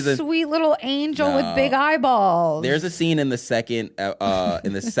second like a season. sweet little angel with No. big eyeballs. There's a scene in the second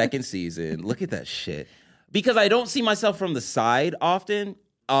season. Look at that shit. Because I don't see myself from the side often.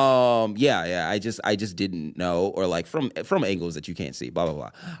 Yeah. I just didn't know, or like from angles that you can't see. Blah blah blah.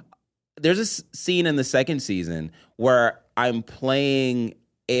 There's a scene in the second season where I'm playing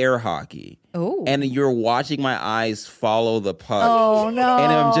air hockey. Ooh. And you're watching my eyes follow the puck. Oh, no.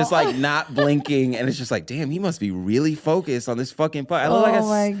 And I'm just like not blinking, and it's just like, damn, he must be really focused on this fucking puck. I look like Oh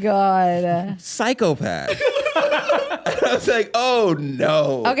my God. psychopath. I was like, oh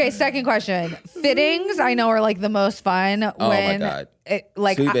no. Okay, second question. Fittings, I know, are like the most fun. Oh, my God.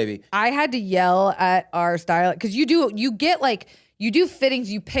 Sweet baby. I had to yell at our style because you do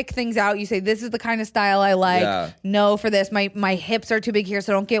fittings, you pick things out, you say, this is the kind of style I like. Yeah. No, for this, my hips are too big here,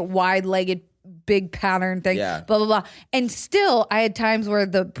 so don't get wide-legged, big pattern thing, Yeah. blah, blah, blah. And still, I had times where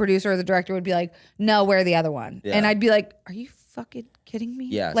the producer or the director would be like, no, wear the other one. Yeah. And I'd be like, are you fucking kidding me?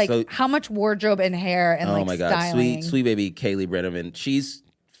 Yeah, Like, so- how much wardrobe and hair and Oh like my God. styling? Sweet baby Kaylee Brenneman. She's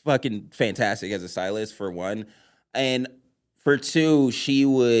fucking fantastic as a stylist, for one. And for two, she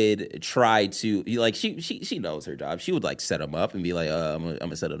would try to, like, she knows her job. She would like set them up and be like, I'm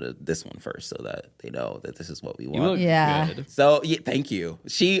gonna set up this one first so that they know that this is what we You want. look Yeah. good. So yeah, thank you.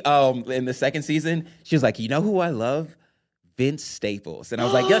 She in the second season, she was like, you know who I love? Vince Staples. And I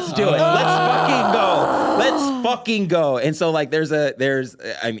was like, let's do it. Let's fucking go. And so like you're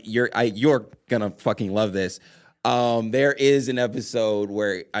gonna fucking love this. There is an episode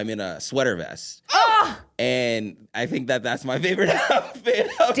where I'm in a sweater vest. And I think that's my favorite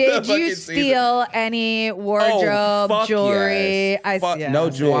outfit of Did the you fucking steal any wardrobe, fuck jewelry? yes. Fuck- no yeah.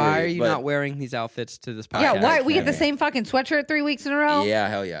 jewelry. Why are you but- not wearing these outfits to this podcast? Yeah, why? We get the Okay. same fucking sweatshirt 3 weeks in a row? Yeah,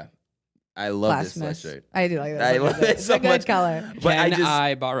 hell yeah. I love this Blasphemous. sweatshirt. I do like that. I love it It's so a good much. color. But Can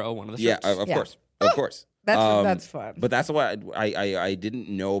I borrow one of the Yeah, shirts? of Yeah. course. Of course. That's fun. But that's why I didn't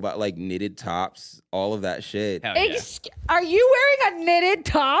know about like knitted tops, all of that shit. Hell yeah. Are you wearing a knitted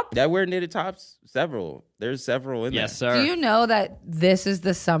top? I wear knitted tops. Several. There's several in Yes, there. sir. Do you know that this is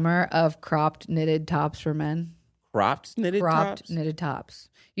the summer of cropped knitted tops for men? Cropped knitted Cropped tops? knitted tops.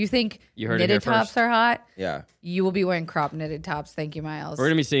 You think You heard it here knitted tops first. are hot? Yeah. You will be wearing cropped knitted tops. Thank you, Miles. We're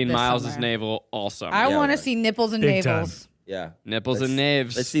gonna be seeing this Miles' summer. navel all summer. I Yeah, want to right. see nipples and Big navels. Yeah. Nipples and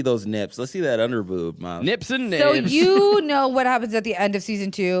knaves. Let's see those nips. Let's see that underboob, Mom. Nips and So knaves. you know what happens at the end of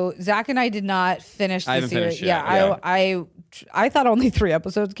season 2. Zach and I did not finish the I haven't series. finished yet. Yeah, I thought only 3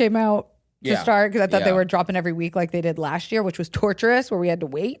 episodes came out to Yeah. start because I thought they Yeah. were dropping every week like they did last year, which was torturous, where we had to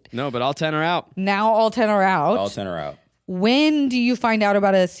wait. No, but all 10 are out. Now all 10 are out. All 10 are out. When do you find out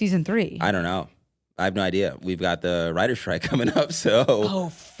about a season 3? I don't know. I have no idea. We've got the writer's strike coming up, so Oh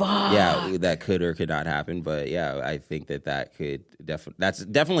fuck! yeah, that could or could not happen. But yeah, I think that could that's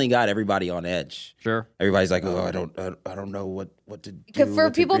definitely got everybody on edge. Sure. Everybody's like, oh, I don't know what to do. For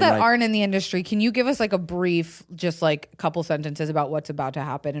what to people that greenlight. aren't in the industry, can you give us like a brief, just like a couple sentences about what's about to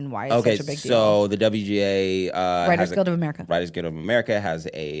happen and why it's Okay, such a big deal? so the WGA Writers has Guild of America. Writers Guild of America has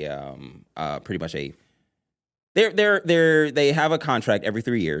a pretty much a they have a contract every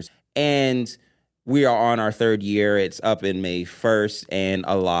 3 years, and we are on our 3rd year. It's up in May 1st, and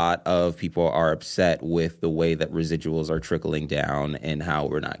a lot of people are upset with the way that residuals are trickling down and how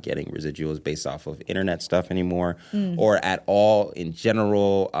we're not getting residuals based off of internet stuff anymore or at all in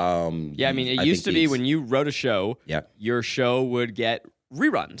general. Yeah, I mean, it used to be when you wrote a show, Yeah. your show would get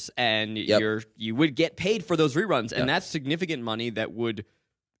reruns and Yep. you would get paid for those reruns. And that's significant money that would,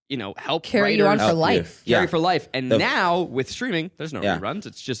 help Carry you on writers for life. carry Yeah. for life. And The- now with streaming, there's no Yeah. reruns.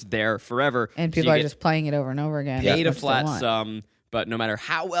 It's just there forever. And So you people are get just playing it over and over again. paid a That's what flat they want. sum. But no matter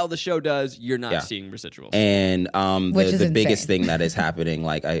how well the show does, you're not Yeah. seeing residuals. And Which is the biggest insane. thing that is happening,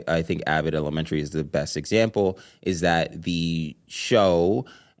 like I think Abbott Elementary is the best example, is that the show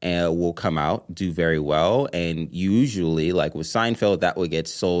will come out, do very well, and usually, like with Seinfeld, that would get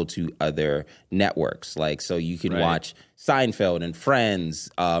sold to other networks. Like, so you can Right. watch Seinfeld and Friends,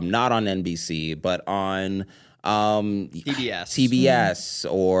 not on NBC, but on TBS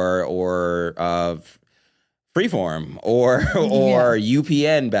or Freeform or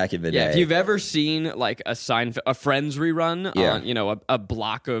UPN back in the Yeah, day. if you've ever seen like a Friends rerun Yeah. on, a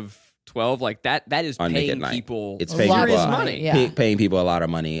block of 12, like that is On Nick at paying Night. people It's A paying lot serious of people money. Yeah. paying people a lot of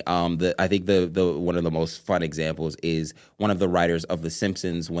money. I think the one of the most fun examples is one of the writers of The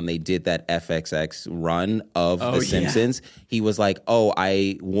Simpsons when they did that FXX run of Oh, The yeah. Simpsons. He was like,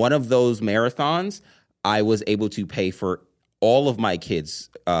 one of those marathons, I was able to pay for all of my kids'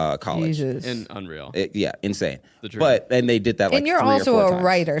 college. Jesus. And unreal. Yeah, insane. The truth. But and they did that like and you're 3 or also 4 a times.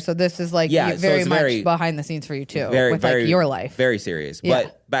 writer, so this is like Yeah, so very it's much very- behind the scenes for you too, Very, with very like your life. very serious. Yeah.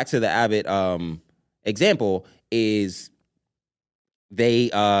 But back to the Abbott example, is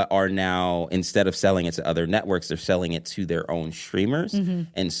they are now, instead of selling it to other networks, they're selling it to their own streamers.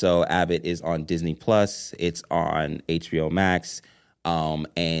 And so Abbott is on Disney Plus, it's on HBO Max,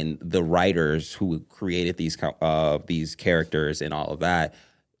 and the writers who created these characters and all of that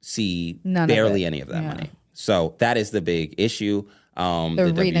see barely any of that money. So that is the big issue.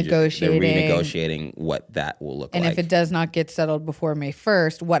 They're renegotiating what that will look like. And if it does not get settled before May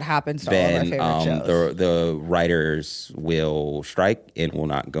 1st, what happens to all of our favorite shows? The writers will strike and will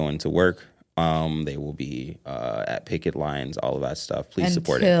not go into work. They will be at picket lines, all of that stuff. Please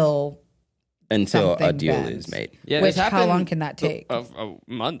support it. Until a deal is made. Yeah, Which, how long can that take?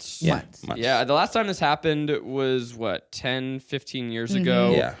 Months. Months. Yeah, the last time this happened was, 10, 15 years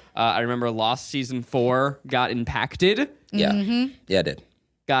ago? Yeah. I remember Lost Season 4 got impacted. Yeah. Yeah, it did.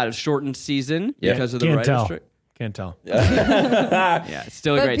 Got a shortened season because of the Can't writers' tell. strike. Can't tell. Yeah, it's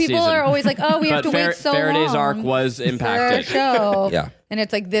still a But great people season. are always like, oh, we have to wait so Faraday's long arc was for our impacted. show. Yeah. And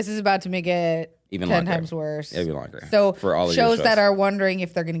it's like, this is about to make it Even 10 longer. times worse. Even longer. So for all of your shows shows that are wondering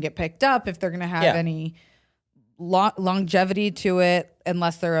if they're going to get picked up, if they're going to have any longevity to it,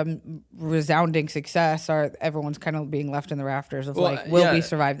 unless they're a resounding success, or everyone's kind of being left in the rafters of will we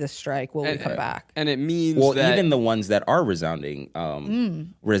survive this strike? Will we come back? And it means that even the ones that are resounding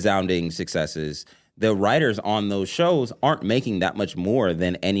successes, the writers on those shows aren't making that much more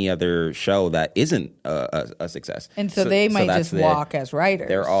than any other show that isn't a success. And so they might just walk as writers.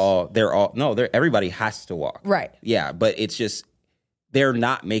 Everybody has to walk. Right. Yeah, but it's just they're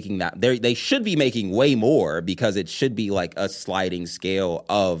not making that. They should be making way more, because it should be like a sliding scale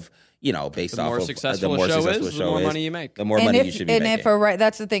of, based the off more of successful the a show is, the more money you make. The more money you should be making.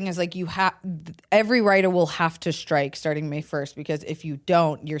 That's the thing, is like every writer will have to strike starting May 1st, because if you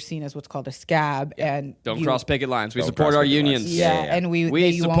don't, you're seen as what's called a scab, and don't cross picket lines. We support our unions. And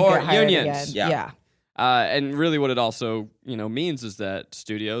we support won't get hired unions. Again. Yeah. And really what it also, means is that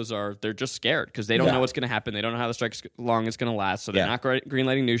studios they're just scared, because they don't know what's going to happen. They don't know how the strike's long it's going to last. So they're not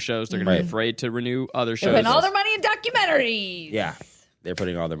greenlighting new shows. They're going to be afraid to renew other shows. They put all their money in documentaries. Yeah. They're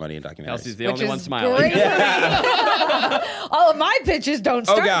putting all their money in documentaries. Elsie's the only one smiling. All of my pitches don't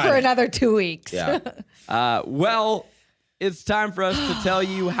start for another 2 weeks. Yeah. Well, it's time for us to tell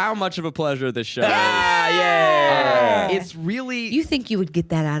you how much of a pleasure this show is. It's really... You think you would get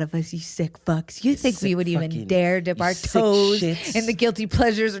that out of us, you sick fucks? You think we would even dare dip our sick toes shits. in the guilty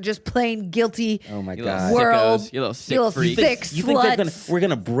pleasures or just plain guilty Oh my You God. little world? sickos, you little sick little freaks. sick You think we're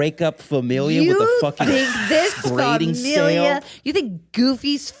gonna break up Familia with a fucking think this grading Familia? scale? You think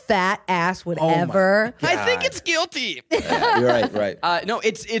Goofy's fat ass would Oh my ever? I think it's guilty. You're right. No,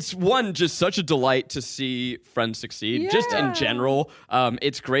 it's one, just such a delight to see Friends succeed. Just in general,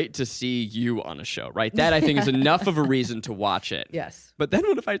 it's great to see you on a show, right? That I think is enough of a reason to watch it. Yes. But then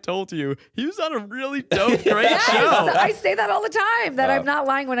what if I told you he was on a really dope, great Yes, show? I say that all the time, that I'm not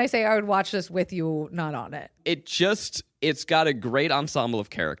lying when I say I would watch this with you not on it. It's got a great ensemble of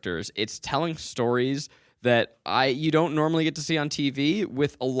characters. It's telling stories that you don't normally get to see on TV,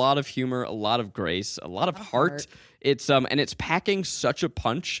 with a lot of humor, a lot of grace, a lot of heart. It's and it's packing such a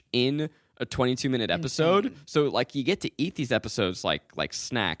punch in a 22-minute episode. So like you get to eat these episodes like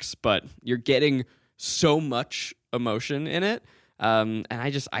snacks, but you're getting so much emotion in it. And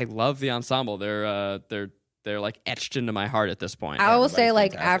I love the ensemble. They're like etched into my heart at this point. I will say,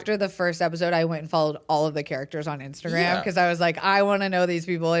 everybody's fantastic. after the first episode, I went and followed all of the characters on Instagram, because I was like, I want to know these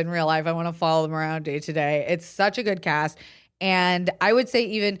people in real life. I want to follow them around day to day. It's such a good cast. And I would say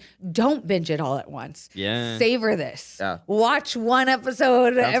even don't binge it all at once. Yeah. Savor this. Yeah. Watch one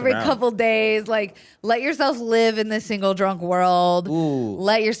episode every around. couple days. Like, let yourself live in the single drunk world. Ooh.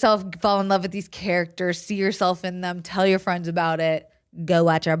 Let yourself fall in love with these characters. See yourself in them. Tell your friends about it. Go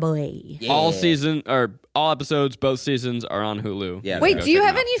watch our boy. All episodes, both seasons are on Hulu. Yeah. Wait, Go do you check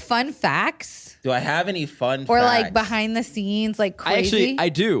have them out. any fun facts? Do I have any fun Or facts? like behind the scenes, like crazy? I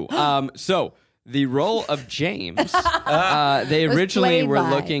do. So the role of James, they Was originally played were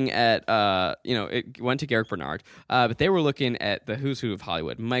by- looking at, it went to Garrick Bernard, but they were looking at the who's who of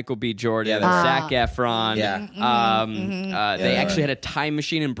Hollywood: Michael B. Jordan, Zac Efron. Yeah. They actually had a time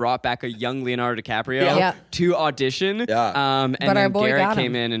machine and brought back a young Leonardo DiCaprio Yeah. to audition. Yeah. And But our then boy Garrick got him.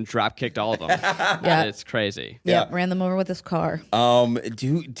 came in and drop kicked all of them. Yeah. It's crazy. Yep, ran them over with his car.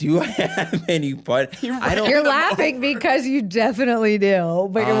 Do I have any fun? I don't. You're laughing because you definitely do,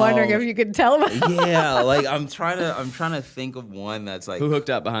 but you're wondering if you could tell them. Yeah, like I'm trying to think of one that's like Who hooked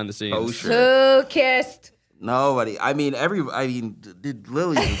up behind the scenes? kosher. Who kissed? Nobody.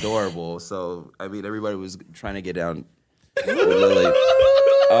 Lily's adorable. So everybody was trying to get down with Lily.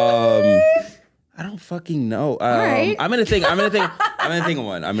 I don't fucking know. right. I'm gonna think. I'm gonna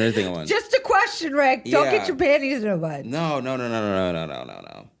think of one. Just a question, Rick. Don't Yeah. get your panties in a bunch. No.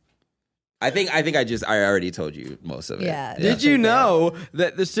 I already told you most of it. Yeah. Did you know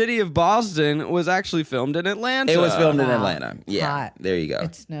that the city of Boston was actually filmed in Atlanta? It was filmed in Wow. Atlanta. Yeah. Hot. There you go.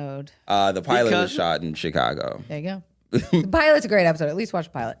 It snowed. The pilot Because- was shot in Chicago. There you go. The pilot's a great episode. At least watch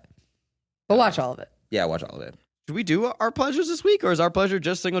the pilot. But watch all of it. Yeah, watch all of it. Should we do our pleasures this week, or is our pleasure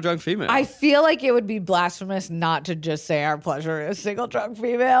just single drunk female? I feel like it would be blasphemous not to just say our pleasure is single drunk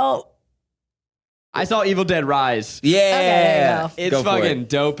female. I saw Evil Dead Rise. Yeah. there you go. It's Go for fucking it.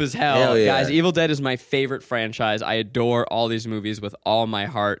 dope as hell. Hell yeah. Guys, Evil Dead is my favorite franchise. I adore all these movies with all my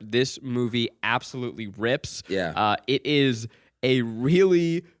heart. This movie absolutely rips. Yeah. It is a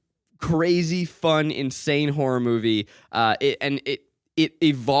really crazy, fun, insane horror movie. It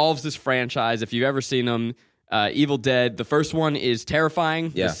evolves this franchise. If you've ever seen them, Evil Dead, the first one is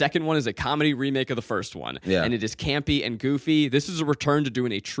terrifying. Yeah. The second one is a comedy remake of the first one. Yeah. And it is campy and goofy. This is a return to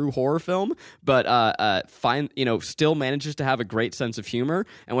doing a true horror film, but still manages to have a great sense of humor.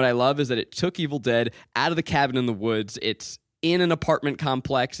 And what I love is that it took Evil Dead out of the cabin in the woods. It's in an apartment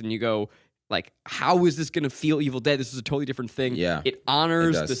complex, and you go, like, how is this going to feel Evil Dead? This is a totally different thing. Yeah, It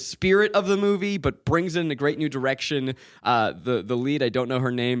honors it does. the spirit of the movie, but brings it in a great new direction. The lead, I don't know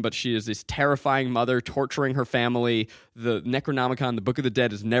her name, but she is this terrifying mother torturing her family. The Necronomicon, the Book of the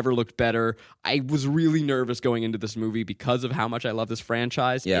Dead, has never looked better. I was really nervous going into this movie because of how much I love this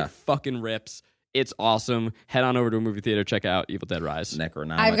franchise. Yeah. It fucking rips. It's awesome. Head on over to a movie theater. Check out Evil Dead Rise.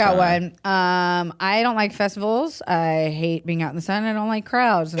 Necronomicon. I've got one. I don't like festivals. I hate being out in the sun. I don't like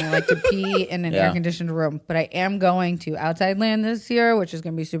crowds, and I like to pee in an Yeah. air-conditioned room. But I am going to Outside Land this year, which is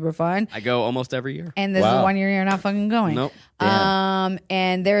going to be super fun. I go almost every year. And this is Wow. 1 year you're not fucking going. Nope.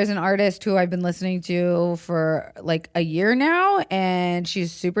 And there is an artist who I've been listening to for like a year now, and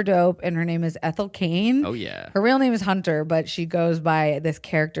she's super dope. And her name is Ethel Cain. Oh, yeah. Her real name is Hunter, but she goes by this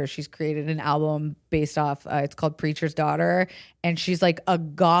character. She's created an album based off. It's called Preacher's Daughter, and she's like a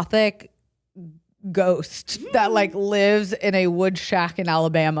gothic ghost that like lives in a wood shack in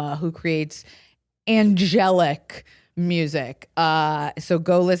Alabama who creates angelic music. So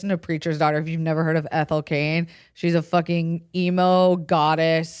go listen to Preacher's Daughter if you've never heard of Ethel Cain. She's a fucking emo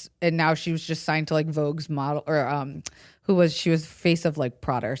goddess, and now she was just signed to like Vogue's model or she was face of like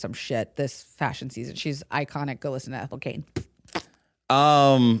Prada or some shit this fashion season. She's iconic. Go listen to Ethel Cain.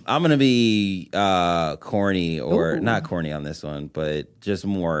 I'm gonna be corny or not corny on this one, but just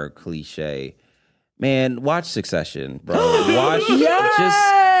more cliche. Man, watch Succession, bro. Watch.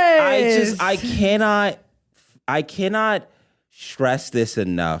 I cannot stress this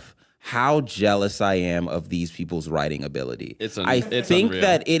enough. How jealous I am of these people's writing ability. It's I think unreal.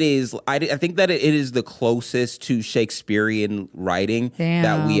 that it is. I think that it is the closest to Shakespearean writing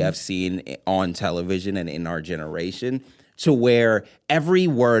that we Damn. have seen on television and in our generation. To where every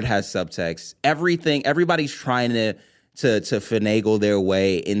word has subtext. Everybody's trying to finagle their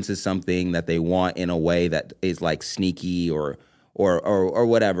way into something that they want in a way that is like sneaky or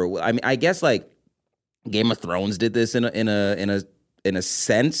whatever. I mean, I guess like Game of Thrones did this in a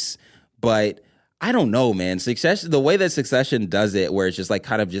sense, but I don't know, man. Succession, the way that Succession does it, where it's just like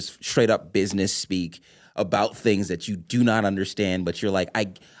kind of just straight up business speak about things that you do not understand, but you're like,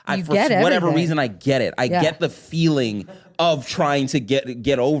 You for get whatever everything. reason, I get it. I Yeah. get the feeling of trying to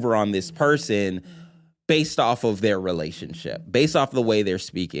get over on this person based off of their relationship, based off the way they're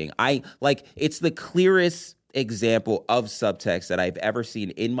speaking. It's the clearest example of subtext that I've ever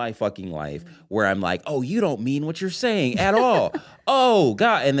seen in my fucking life where I'm like, oh, you don't mean what you're saying at all. Oh,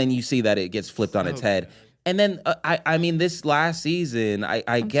 God. And then you see that it gets flipped on its head. And then, I mean, this last season,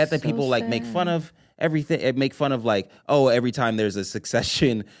 I get that so people like make fun of everything, make fun of like, oh, every time there's a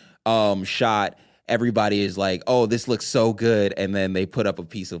Succession shot, everybody is like, oh, this looks so good. And then they put up a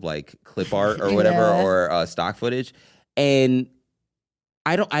piece of like clip art or whatever, Yeah. or stock footage. And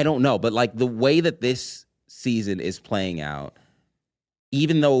I don't know, but like the way that this season is playing out,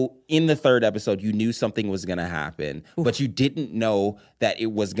 even though in the third episode you knew something was going to happen, but you didn't know that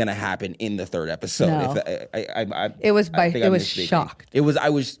it was going to happen in the third episode. No. It was misspeaking. shocked. I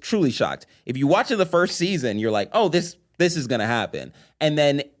was truly shocked. If you watch it the first season, you're like, oh, this is going to happen. And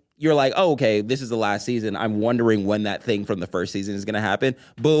then you're like, oh, okay, this is the last season. I'm wondering when that thing from the first season is going to happen.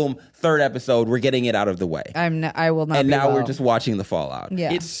 Boom, third episode, we're getting it out of the way. I will not. And be now we're well. just watching the fallout.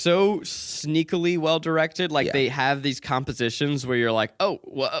 Yeah. It's so sneakily well directed. Like Yeah. they have these compositions where you're like, oh,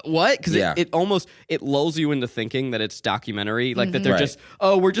 what? Because Yeah. it almost lulls you into thinking that it's documentary, like that they're Right. just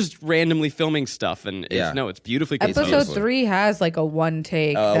we're just randomly filming stuff, and Yeah. it's beautifully Episode composed. 3 has like a one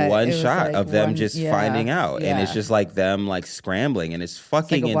take, that One it was shot like of them one- just yeah, finding out, and yeah. it's just like them like scrambling, and it's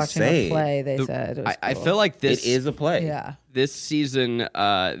fucking watching watching insane. a play. They said it was I cool. feel like this It is a play. Yeah. this season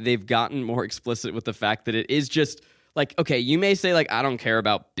they've gotten more explicit with the fact that it is just like, okay, you may say like, I don't care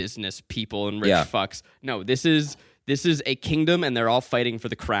about business people and rich fucks. No, this is a kingdom and they're all fighting for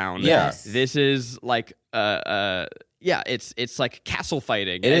the crown. Yes. This is like it's like castle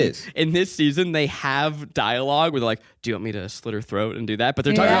fighting. It and is. In this season, they have dialogue where they're like, do you want me to slit her throat and do that? But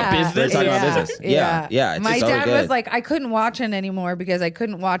they're talking Yeah. about business. They're talking about business. Yeah. It's My so dad good. was like, I couldn't watch it anymore because I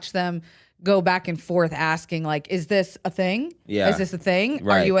couldn't watch them go back and forth asking, like, is this a thing? Yeah. Is this a thing? Are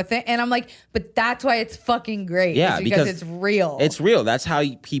Right. you a thing? And I'm like, but that's why it's fucking great. Yeah, is because because it's real. It's real. That's how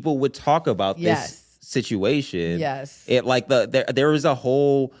people would talk about Yes. this situation. Yes. It like there was a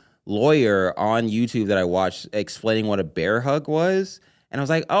whole lawyer on YouTube that I watched explaining what a bear hug was, and I was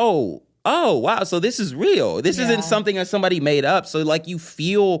like, oh wow, so this is real. This isn't something that somebody made up. So like you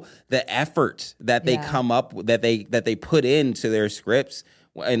feel the effort that they come up that they put into their scripts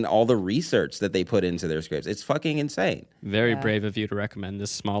and all the research that they put into their scripts. It's fucking insane. Very brave of you to recommend this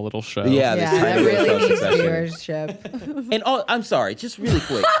small little show. Yeah, this yeah, that tiny little really show needs Succession. viewership. And I'm sorry, just really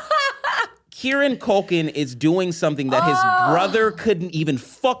quick. Kieran Culkin is doing something that his brother couldn't even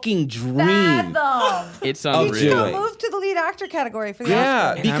fucking dream. It's Of unreal. doing. Moved to the lead actor category for the Yeah,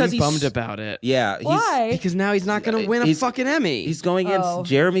 Oscar. because I'm bummed about it. Yeah, Why? Because now he's not going to win a He's- fucking Emmy. he's going against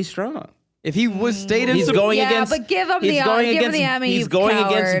Jeremy Strong. If he was stayed in He's some, going Yeah, against. but give him he's the- going give him against, the Emmy, He's you going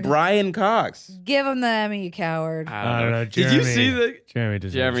against coward. Brian Cox. Give him the Emmy, you coward. I don't know. Did you see the? Jeremy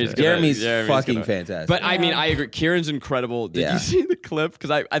does. Jeremy's Jeremy's Jeremy's fucking gonna- fantastic. But I mean, I agree. Kieran's incredible. Did Yeah. you see the clip?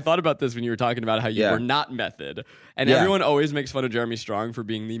 Because I thought about this when you were talking about how you Yeah. were not method. And Yeah. everyone always makes fun of Jeremy Strong for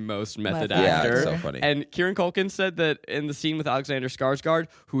being the most method Method. Yeah, actor. it's so funny. And Kieran Culkin said that in the scene with Alexander Skarsgård,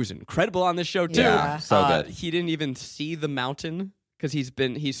 who's incredible on this show too, Yeah, so good. he didn't even see the mountain. Because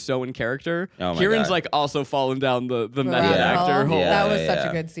he's so in character. Oh my Kieran's God. like also falling down the method Rabbit actor hole. hole. That was Yeah, such yeah.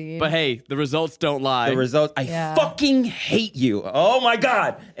 a good scene. But hey, the results don't lie. the results, I Yeah. fucking hate you. Oh my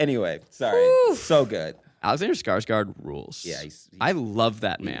God. Anyway, sorry. So good. Alexander Skarsgård rules. Yeah, he's- I love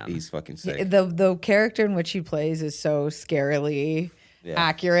that man. He's fucking sick. the character in which he plays is so scarily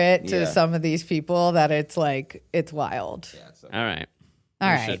accurate to Yeah. some of these people that it's like it's wild. All right. All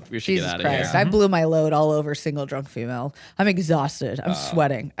We right, should Jesus get out of Christ! here. I blew my load all over single drunk female. I'm exhausted. I'm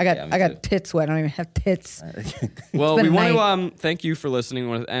sweating. I me got too. tit sweat. I don't even have tits. Well, been we a want to thank you for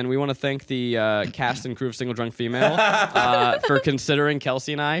listening, and we want to thank the cast and crew of Single Drunk Female for considering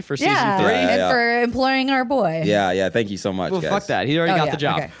Kelsey and I for season 3. and Yeah. for employing our boy. Yeah. Thank you so much, Well, guys. fuck that. He already Oh, got yeah, the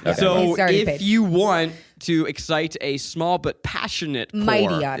job. okay. Okay. So He's already if paid. you want to excite a small but passionate Mighty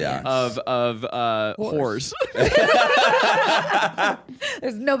core audience. of whores,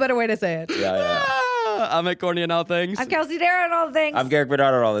 There's no better way to say it. Yeah. I'm at Corny and all things. I'm Kelsey Darren and all the things. I'm Garrick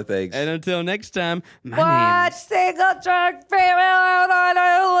Bernard, all the things. And until next time, my Watch single drunk female on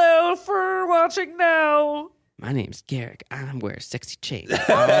a for watching now. name's Garrick. I'm wearing sexy chain.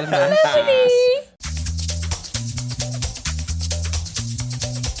 All of my